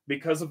feeding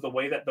because of the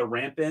way that the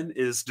ramp in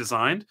is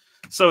designed.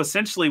 So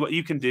essentially what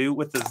you can do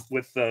with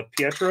the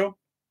Pietro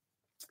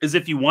is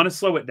if you want to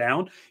slow it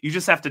down, you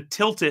just have to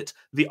tilt it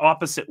the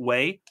opposite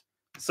way.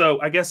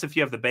 So I guess if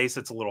you have the base,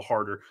 it's a little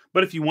harder.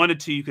 But if you wanted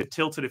to, you could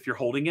tilt it if you're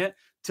holding it.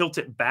 Tilt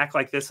it back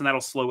like this, and that'll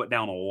slow it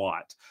down a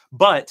lot.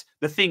 But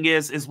the thing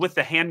is with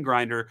the hand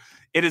grinder,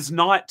 it is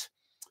not,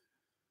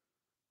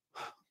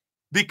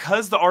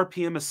 because the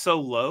RPM is so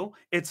low,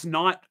 it's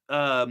not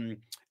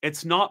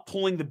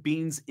pulling the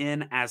beans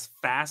in as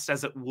fast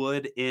as it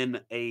would in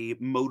a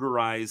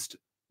motorized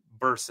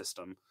burr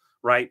system,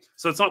 right?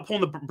 So it's not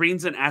pulling the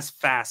beans in as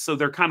fast. So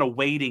they're kind of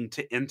waiting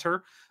to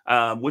enter,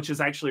 which is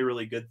actually a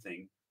really good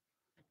thing.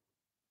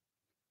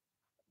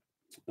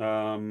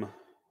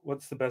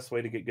 What's the best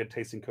way to get good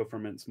tasting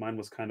co-ferments? Mine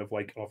was kind of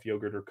like off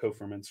yogurt or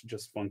co-ferments,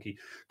 just funky.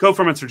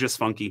 Co-ferments are just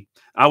funky.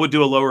 I would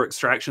do a lower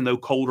extraction though,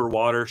 colder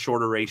water,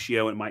 shorter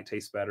ratio, it might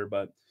taste better,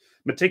 but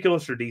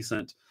meticulous are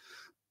decent.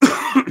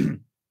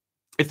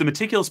 If the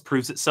meticulous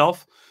proves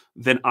itself,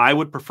 then I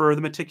would prefer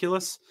the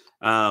meticulous.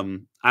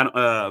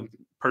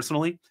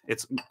 Personally,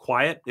 it's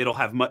quiet. It'll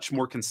have much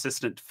more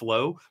consistent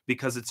flow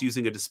because it's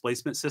using a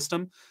displacement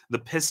system. The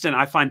piston,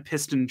 I find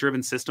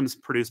piston-driven systems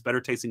produce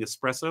better tasting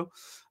espresso,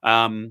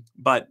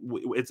 but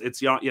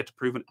it's yet to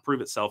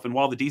prove itself. And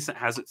while the decent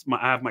has I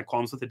have my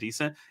qualms with the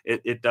decent.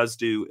 It does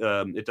do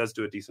a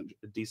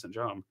decent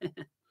job.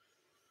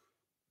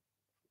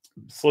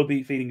 Slow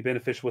beat feeding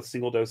beneficial with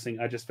single dosing.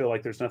 I just feel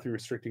like there's nothing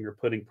restricting or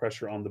putting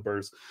pressure on the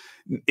burrs.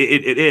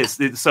 It is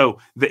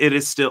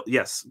still,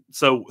 yes.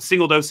 So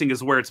single dosing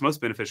is where it's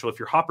most beneficial. If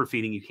you're hopper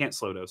feeding, you can't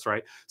slow dose,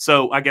 right?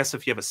 So I guess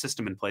if you have a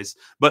system in place,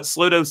 but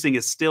slow dosing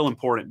is still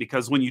important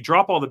because when you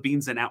drop all the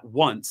beans in at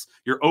once,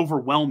 you're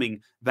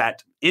overwhelming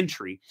that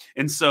entry.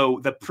 And so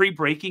the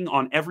pre-breaking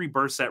on every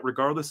burst set,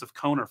 regardless of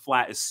cone or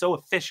flat, is so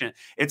efficient.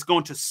 It's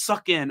going to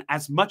suck in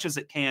as much as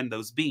it can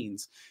those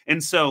beans.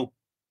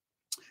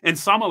 And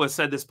Samo has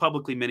said this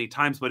publicly many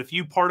times, but if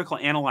you particle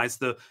analyze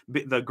the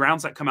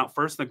grounds that come out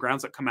first and the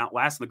grounds that come out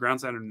last and the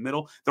grounds that are in the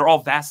middle, they're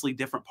all vastly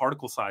different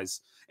particle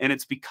size. And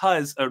it's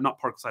because, or not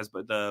particle size,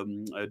 but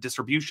the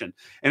distribution.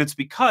 And it's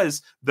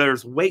because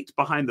there's weight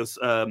behind those,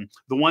 the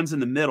ones in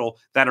the middle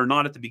that are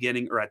not at the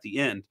beginning or at the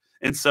end.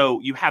 And so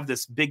you have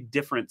this big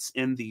difference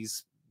in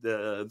these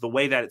the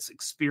way that it's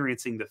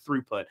experiencing the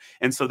throughput.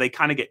 And so they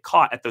kind of get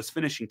caught at those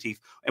finishing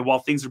teeth and while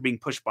things are being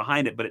pushed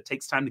behind it, but it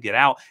takes time to get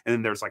out. And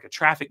then there's like a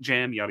traffic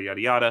jam, yada,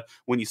 yada, yada.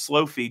 When you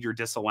slow feed, you're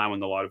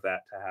disallowing a lot of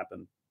that to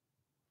happen.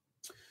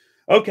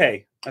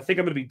 Okay. I think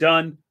I'm going to be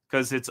done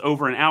because it's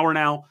over an hour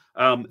now.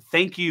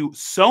 Thank you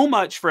so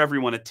much for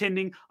everyone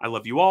attending. I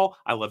love you all.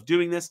 I love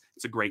doing this.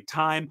 It's a great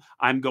time.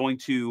 I'm going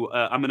to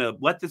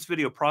let this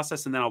video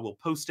process and then I will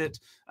post it.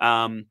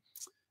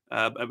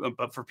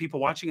 But for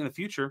people watching in the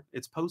future,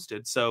 it's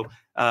posted. So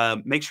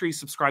make sure you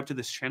subscribe to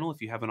this channel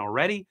if you haven't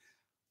already.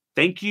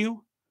 Thank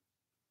you.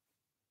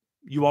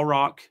 You all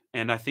rock.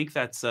 And I think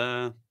that's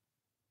it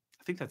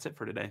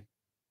for today.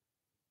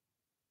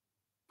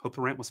 Hope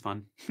the rant was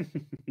fun.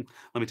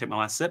 Let me take my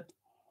last sip.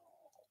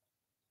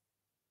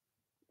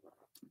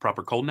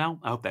 Proper cold now.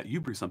 I hope that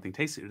you brew something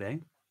tasty today.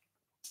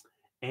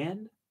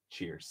 And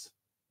cheers.